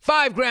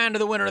 $5,000 to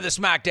the winner of the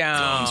SmackDown.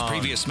 Clone's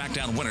previous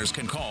SmackDown winners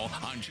can call.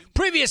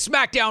 Previous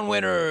SmackDown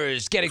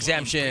winners get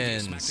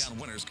exemptions.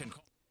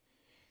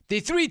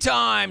 The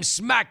 3-time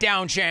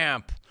SmackDown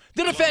champ.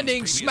 The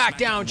defending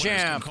SmackDown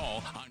champ.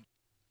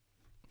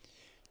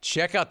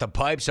 Check out the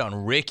pipes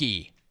on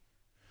Ricky.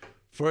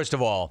 First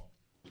of all,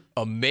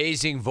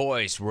 amazing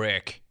voice,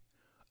 Rick.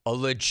 A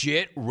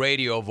legit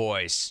radio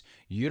voice.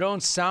 You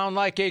don't sound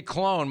like a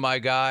clone, my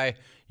guy.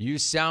 You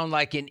sound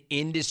like an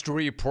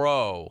industry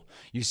pro.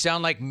 You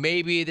sound like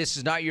maybe this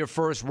is not your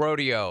first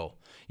rodeo.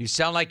 You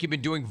sound like you've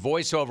been doing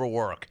voiceover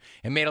work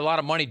and made a lot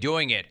of money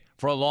doing it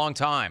for a long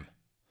time.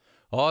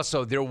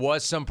 Also, there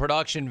was some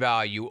production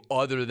value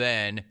other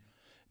than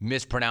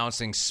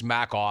mispronouncing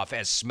Smack Off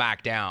as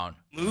SmackDown.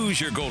 Lose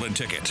your golden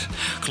ticket.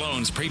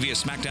 Clone's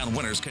previous SmackDown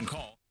winners can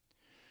call.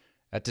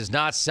 That does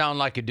not sound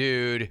like a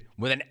dude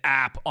with an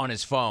app on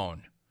his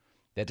phone.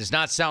 That does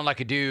not sound like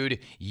a dude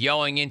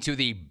yelling into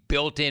the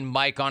built-in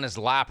mic on his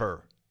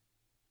lapper.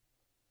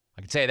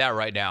 I can say that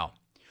right now.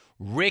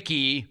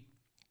 Ricky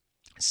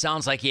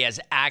sounds like he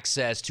has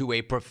access to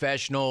a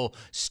professional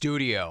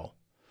studio.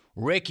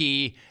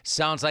 Ricky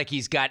sounds like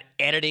he's got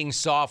editing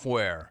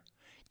software.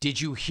 Did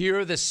you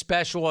hear the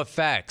special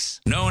effects?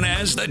 Known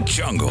as the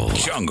Jungle.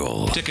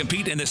 To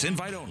compete in this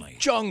invite only.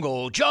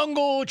 Jungle.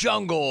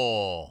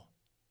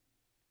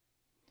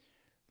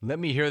 Let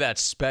me hear that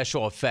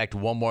special effect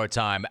one more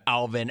time.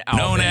 Alvin.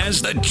 Known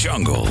as the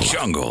Jungle.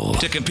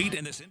 To compete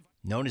in this invite.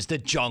 Known as the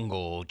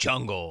Jungle.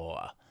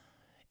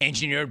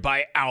 Engineered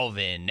by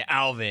Alvin.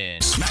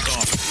 Smack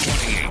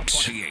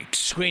Off 28.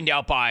 Screened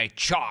out by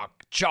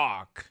Chalk.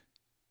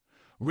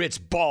 Ritz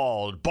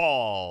Bald.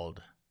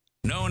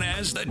 Known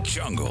as the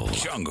Jungle.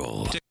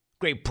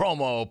 Great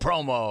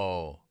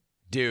promo.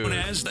 Dude. Known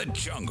as the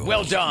Jungle.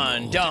 Well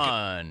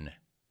done.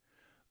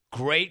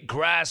 Great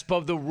grasp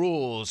of the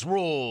rules.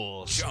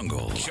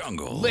 Jungle.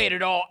 Laid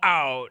it all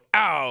out.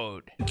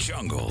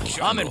 Jungle.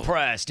 I'm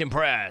impressed.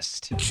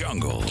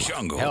 Jungle.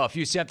 Hell, if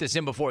you sent this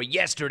in before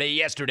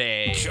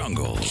yesterday.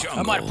 Jungle.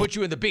 I might have put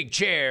you in the big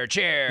chair.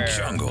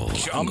 Jungle.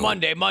 On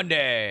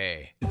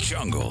Monday.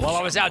 Jungle. While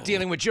I was out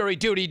dealing with jury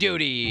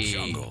duty.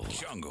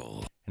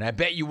 Jungle. And I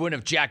bet you wouldn't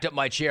have jacked up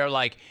my chair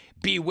like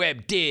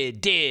B-Web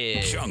did.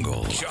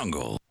 Jungle.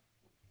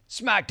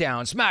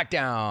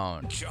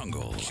 SmackDown.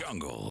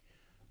 Jungle.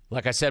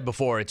 Like I said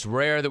before, it's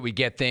rare that we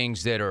get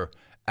things that are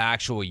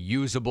actually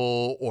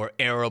usable or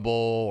airable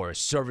or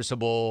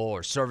serviceable.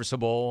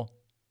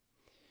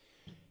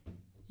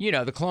 You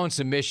know, the clone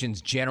submissions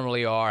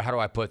generally are, how do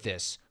I put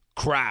this?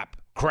 Crap.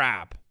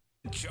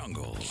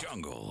 Jungle.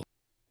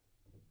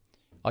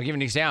 I'll give you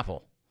an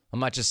example. I'm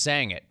not just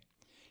saying it.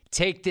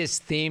 Take this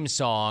theme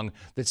song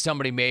that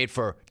somebody made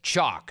for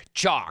Chalk.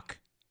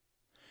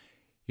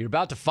 You're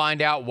about to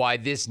find out why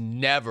this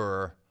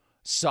never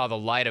saw the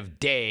light of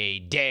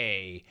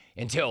day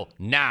until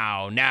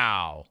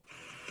now.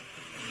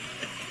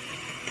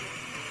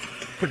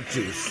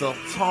 Producer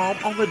Tom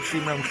on the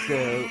G-Man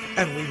Show,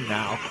 and we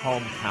now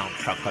compound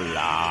chocolate.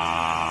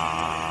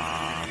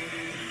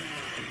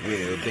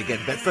 We'll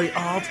begin Bedford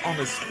odds on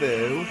his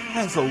foe.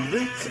 Has a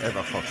lit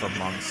ever fought a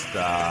monster?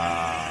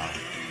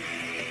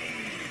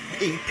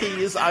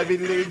 EPs, Ivy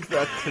League,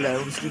 the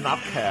clones do not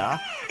care.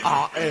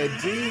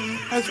 R.A.D.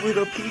 has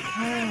Widow Peak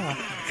hair.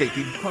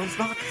 JP clones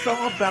not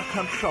sure about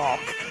Chalk.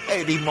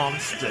 Eddie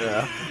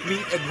Monster,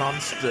 meet a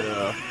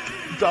monster.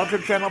 Dodger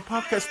Channel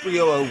Podcast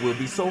Brioa will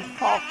be so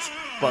hot,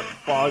 but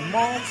by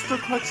monster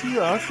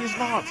criteria, she's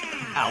not.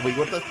 And we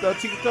got the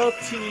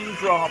 13-13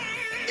 drop.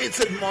 It's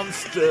a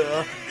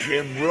monster,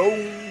 Jim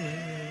Rome.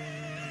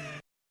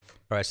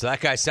 All right, so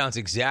that guy sounds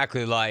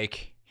exactly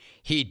like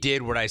he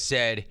did what I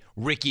said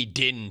Ricky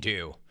didn't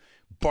do.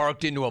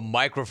 Barked into a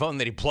microphone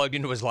that he plugged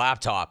into his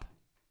laptop.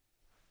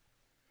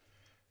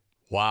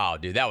 Wow,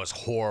 dude, that was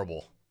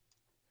horrible.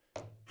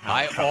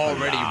 I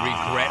already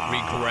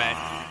regret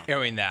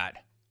airing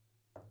that.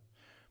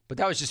 But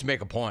that was just to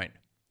make a point.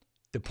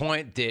 The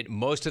point that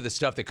most of the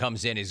stuff that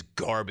comes in is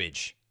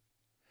garbage.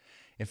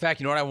 In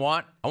fact, you know what I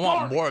want? I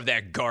want more of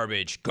that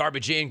garbage.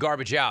 Garbage in,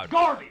 garbage out.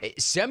 Garbage! Hey,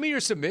 send me your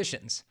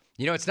submissions.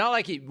 You know, it's not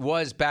like it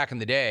was back in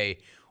the day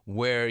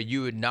where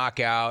you would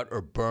knock out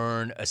or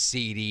burn a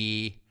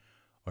CD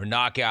or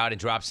knock out and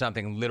drop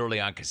something literally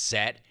on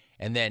cassette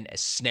and then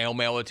snail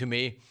mail it to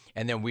me,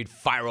 and then we'd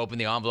fire open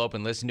the envelope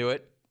and listen to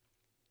it.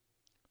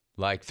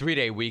 Like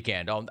 3-Day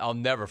Weekend. I'll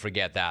never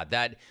forget that.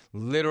 That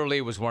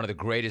literally was one of the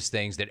greatest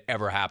things that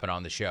ever happened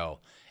on the show.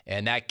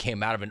 And that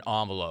came out of an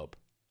envelope.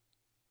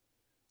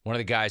 One of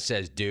the guys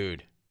says,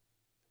 dude,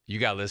 you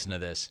got to listen to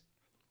this.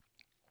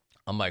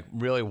 I'm like,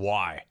 really?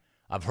 Why?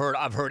 I've heard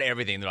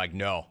everything. They're like,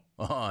 no.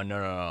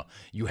 No.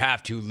 You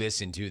have to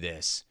listen to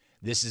this.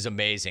 This is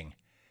amazing.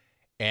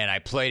 And I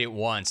played it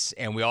once,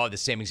 and we all had the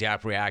same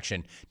exact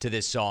reaction to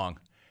this song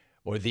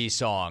or the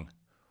song.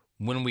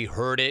 When we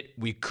heard it,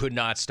 we could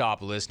not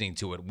stop listening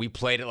to it. We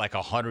played it like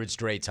 100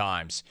 straight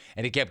times,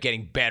 and it kept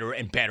getting better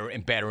and better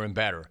and better and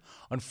better.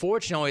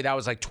 Unfortunately, that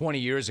was like 20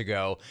 years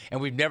ago,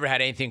 and we've never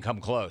had anything come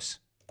close.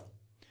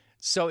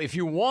 So if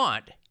you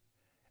want,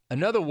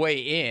 another way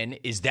in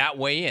is that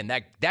way in.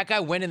 That guy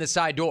went in the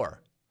side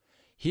door.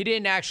 He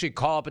didn't actually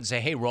call up and say,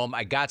 hey, Rome,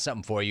 I got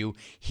something for you.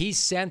 He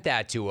sent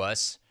that to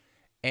us,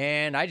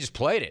 and I just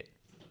played it.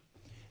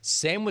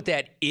 Same with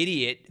that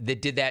idiot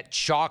that did that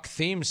Chalk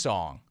theme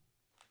song.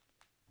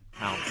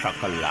 Count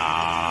Chocolat.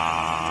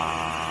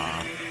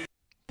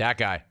 That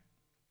guy.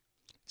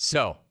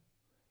 So,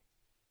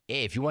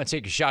 hey, if you want to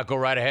take a shot, go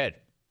right ahead.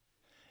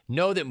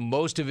 Know that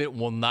most of it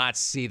will not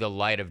see the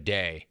light of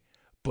day.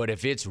 But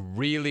if it's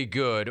really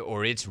good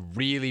or it's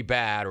really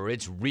bad or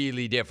it's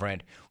really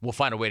different, we'll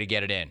find a way to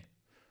get it in.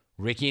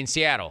 Ricky in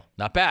Seattle.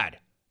 Not bad.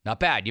 Not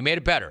bad. You made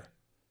it better.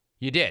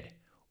 You did.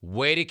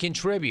 Way to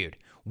contribute.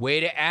 Way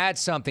to add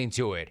something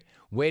to it.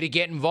 Way to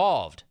get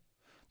involved.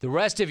 The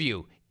rest of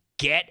you,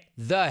 get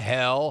the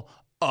hell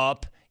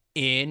up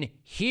in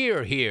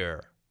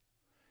here.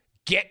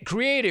 Get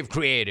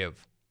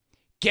creative.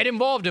 Get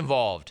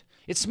involved.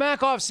 It's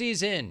smack off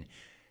season.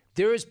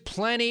 There is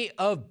plenty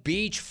of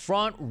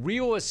beachfront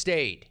real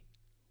estate.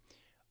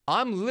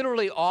 I'm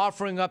literally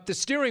offering up the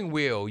steering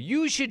wheel.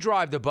 You should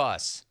drive the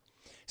bus.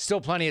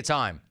 Still plenty of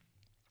time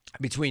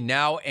between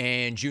now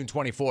and June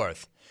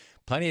 24th.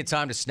 Plenty of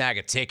time to snag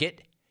a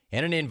ticket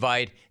and an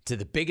invite to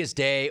the biggest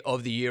day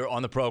of the year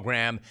on the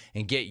program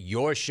and get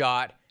your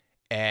shot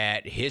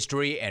at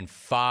history and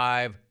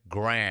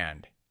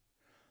 $5,000.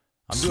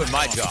 I'm doing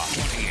my job.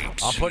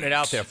 I'm putting it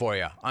out there for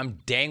you. I'm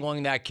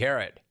dangling that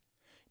carrot.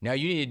 Now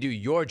you need to do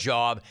your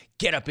job.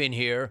 Get up in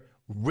here.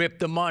 Rip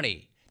the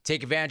money.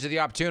 Take advantage of the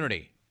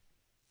opportunity.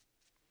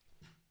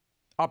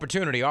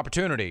 Opportunity.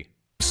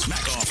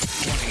 Smack Off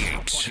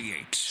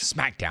 28.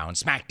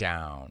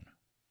 Smackdown.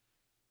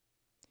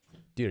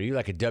 Dude, are you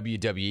like a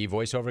WWE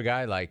voiceover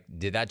guy? Like,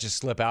 did that just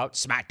slip out?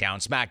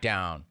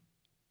 Smackdown.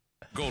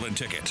 Golden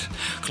ticket.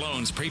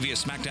 Clones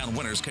previous SmackDown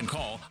winners can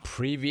call.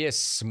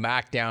 Previous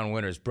SmackDown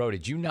winners. Bro,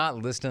 did you not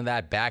listen to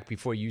that back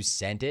before you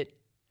sent it?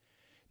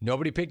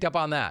 Nobody picked up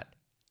on that.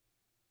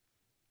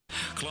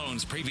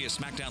 Clones previous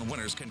SmackDown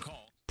winners can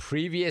call.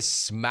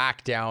 Previous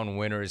SmackDown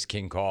winners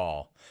can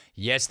call.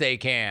 Yes, they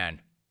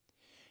can.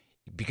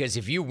 Because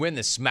if you win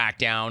the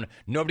SmackDown,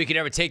 nobody could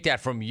ever take that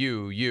from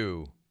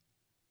you.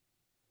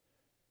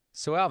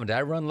 So, Alvin, did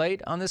I run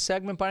late on this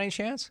segment by any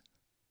chance?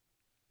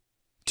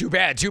 Too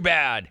bad.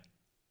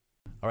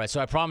 All right,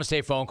 so I promised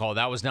a phone call.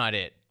 That was not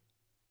it.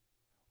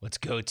 Let's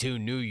go to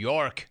New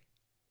York.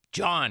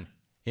 John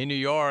in New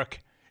York.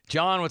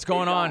 John, what's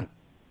going on?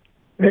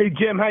 Hey,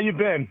 Jim, how you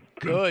been?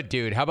 Good,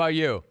 dude. How about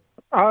you?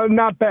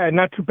 Not bad,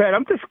 not too bad.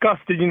 I'm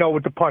disgusted,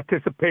 with the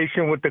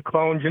participation with the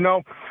clones,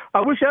 I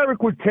wish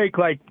Eric would take,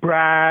 like,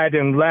 Brad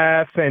and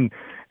Les and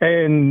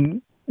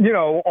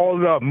all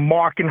the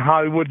Mark in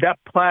Hollywood, that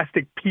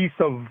plastic piece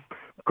of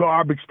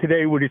garbage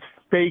today with his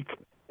fake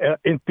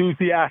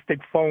enthusiastic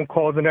phone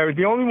calls and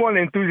everything. The only one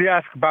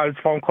enthusiastic about his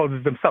phone calls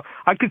is himself.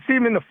 I could see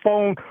him in the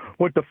phone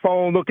with the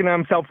phone, looking at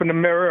himself in the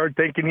mirror,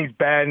 thinking he's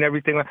bad and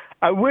everything.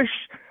 I wish,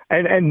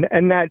 and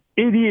that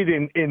idiot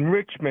in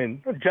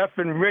Richmond, Jeff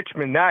in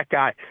Richmond, that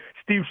guy,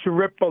 Steve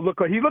Sciarippo,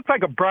 he looks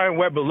like a Brian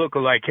Weber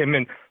lookalike him.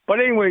 But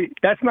anyway,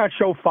 that's not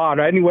show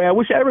fodder. Anyway, I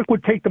wish Eric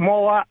would take them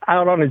all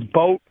out on his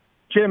boat,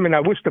 Jim, and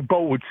I wish the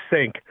boat would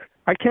sink.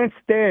 I can't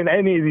stand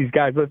any of these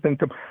guys listening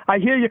to them. I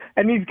hear you.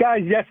 And these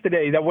guys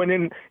yesterday that went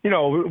in,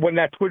 when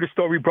that Twitter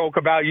story broke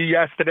about you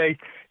yesterday,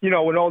 and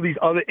all these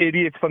other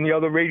idiots from the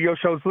other radio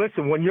shows.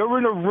 Listen, when you're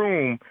in a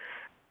room,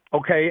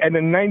 okay, and a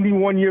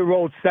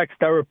 91-year-old sex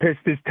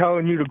therapist is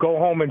telling you to go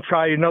home and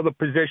try another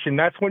position,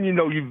 that's when you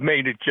know you've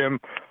made it, Jim.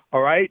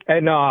 All right?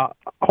 And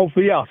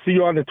hopefully I'll see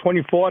you on the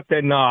 24th.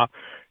 And,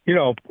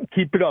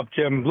 keep it up,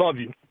 Jim. Love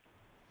you.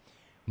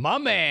 My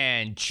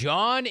man,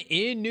 John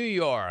in New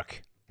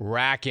York.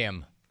 Rack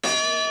him. Good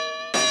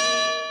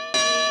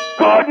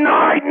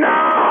night,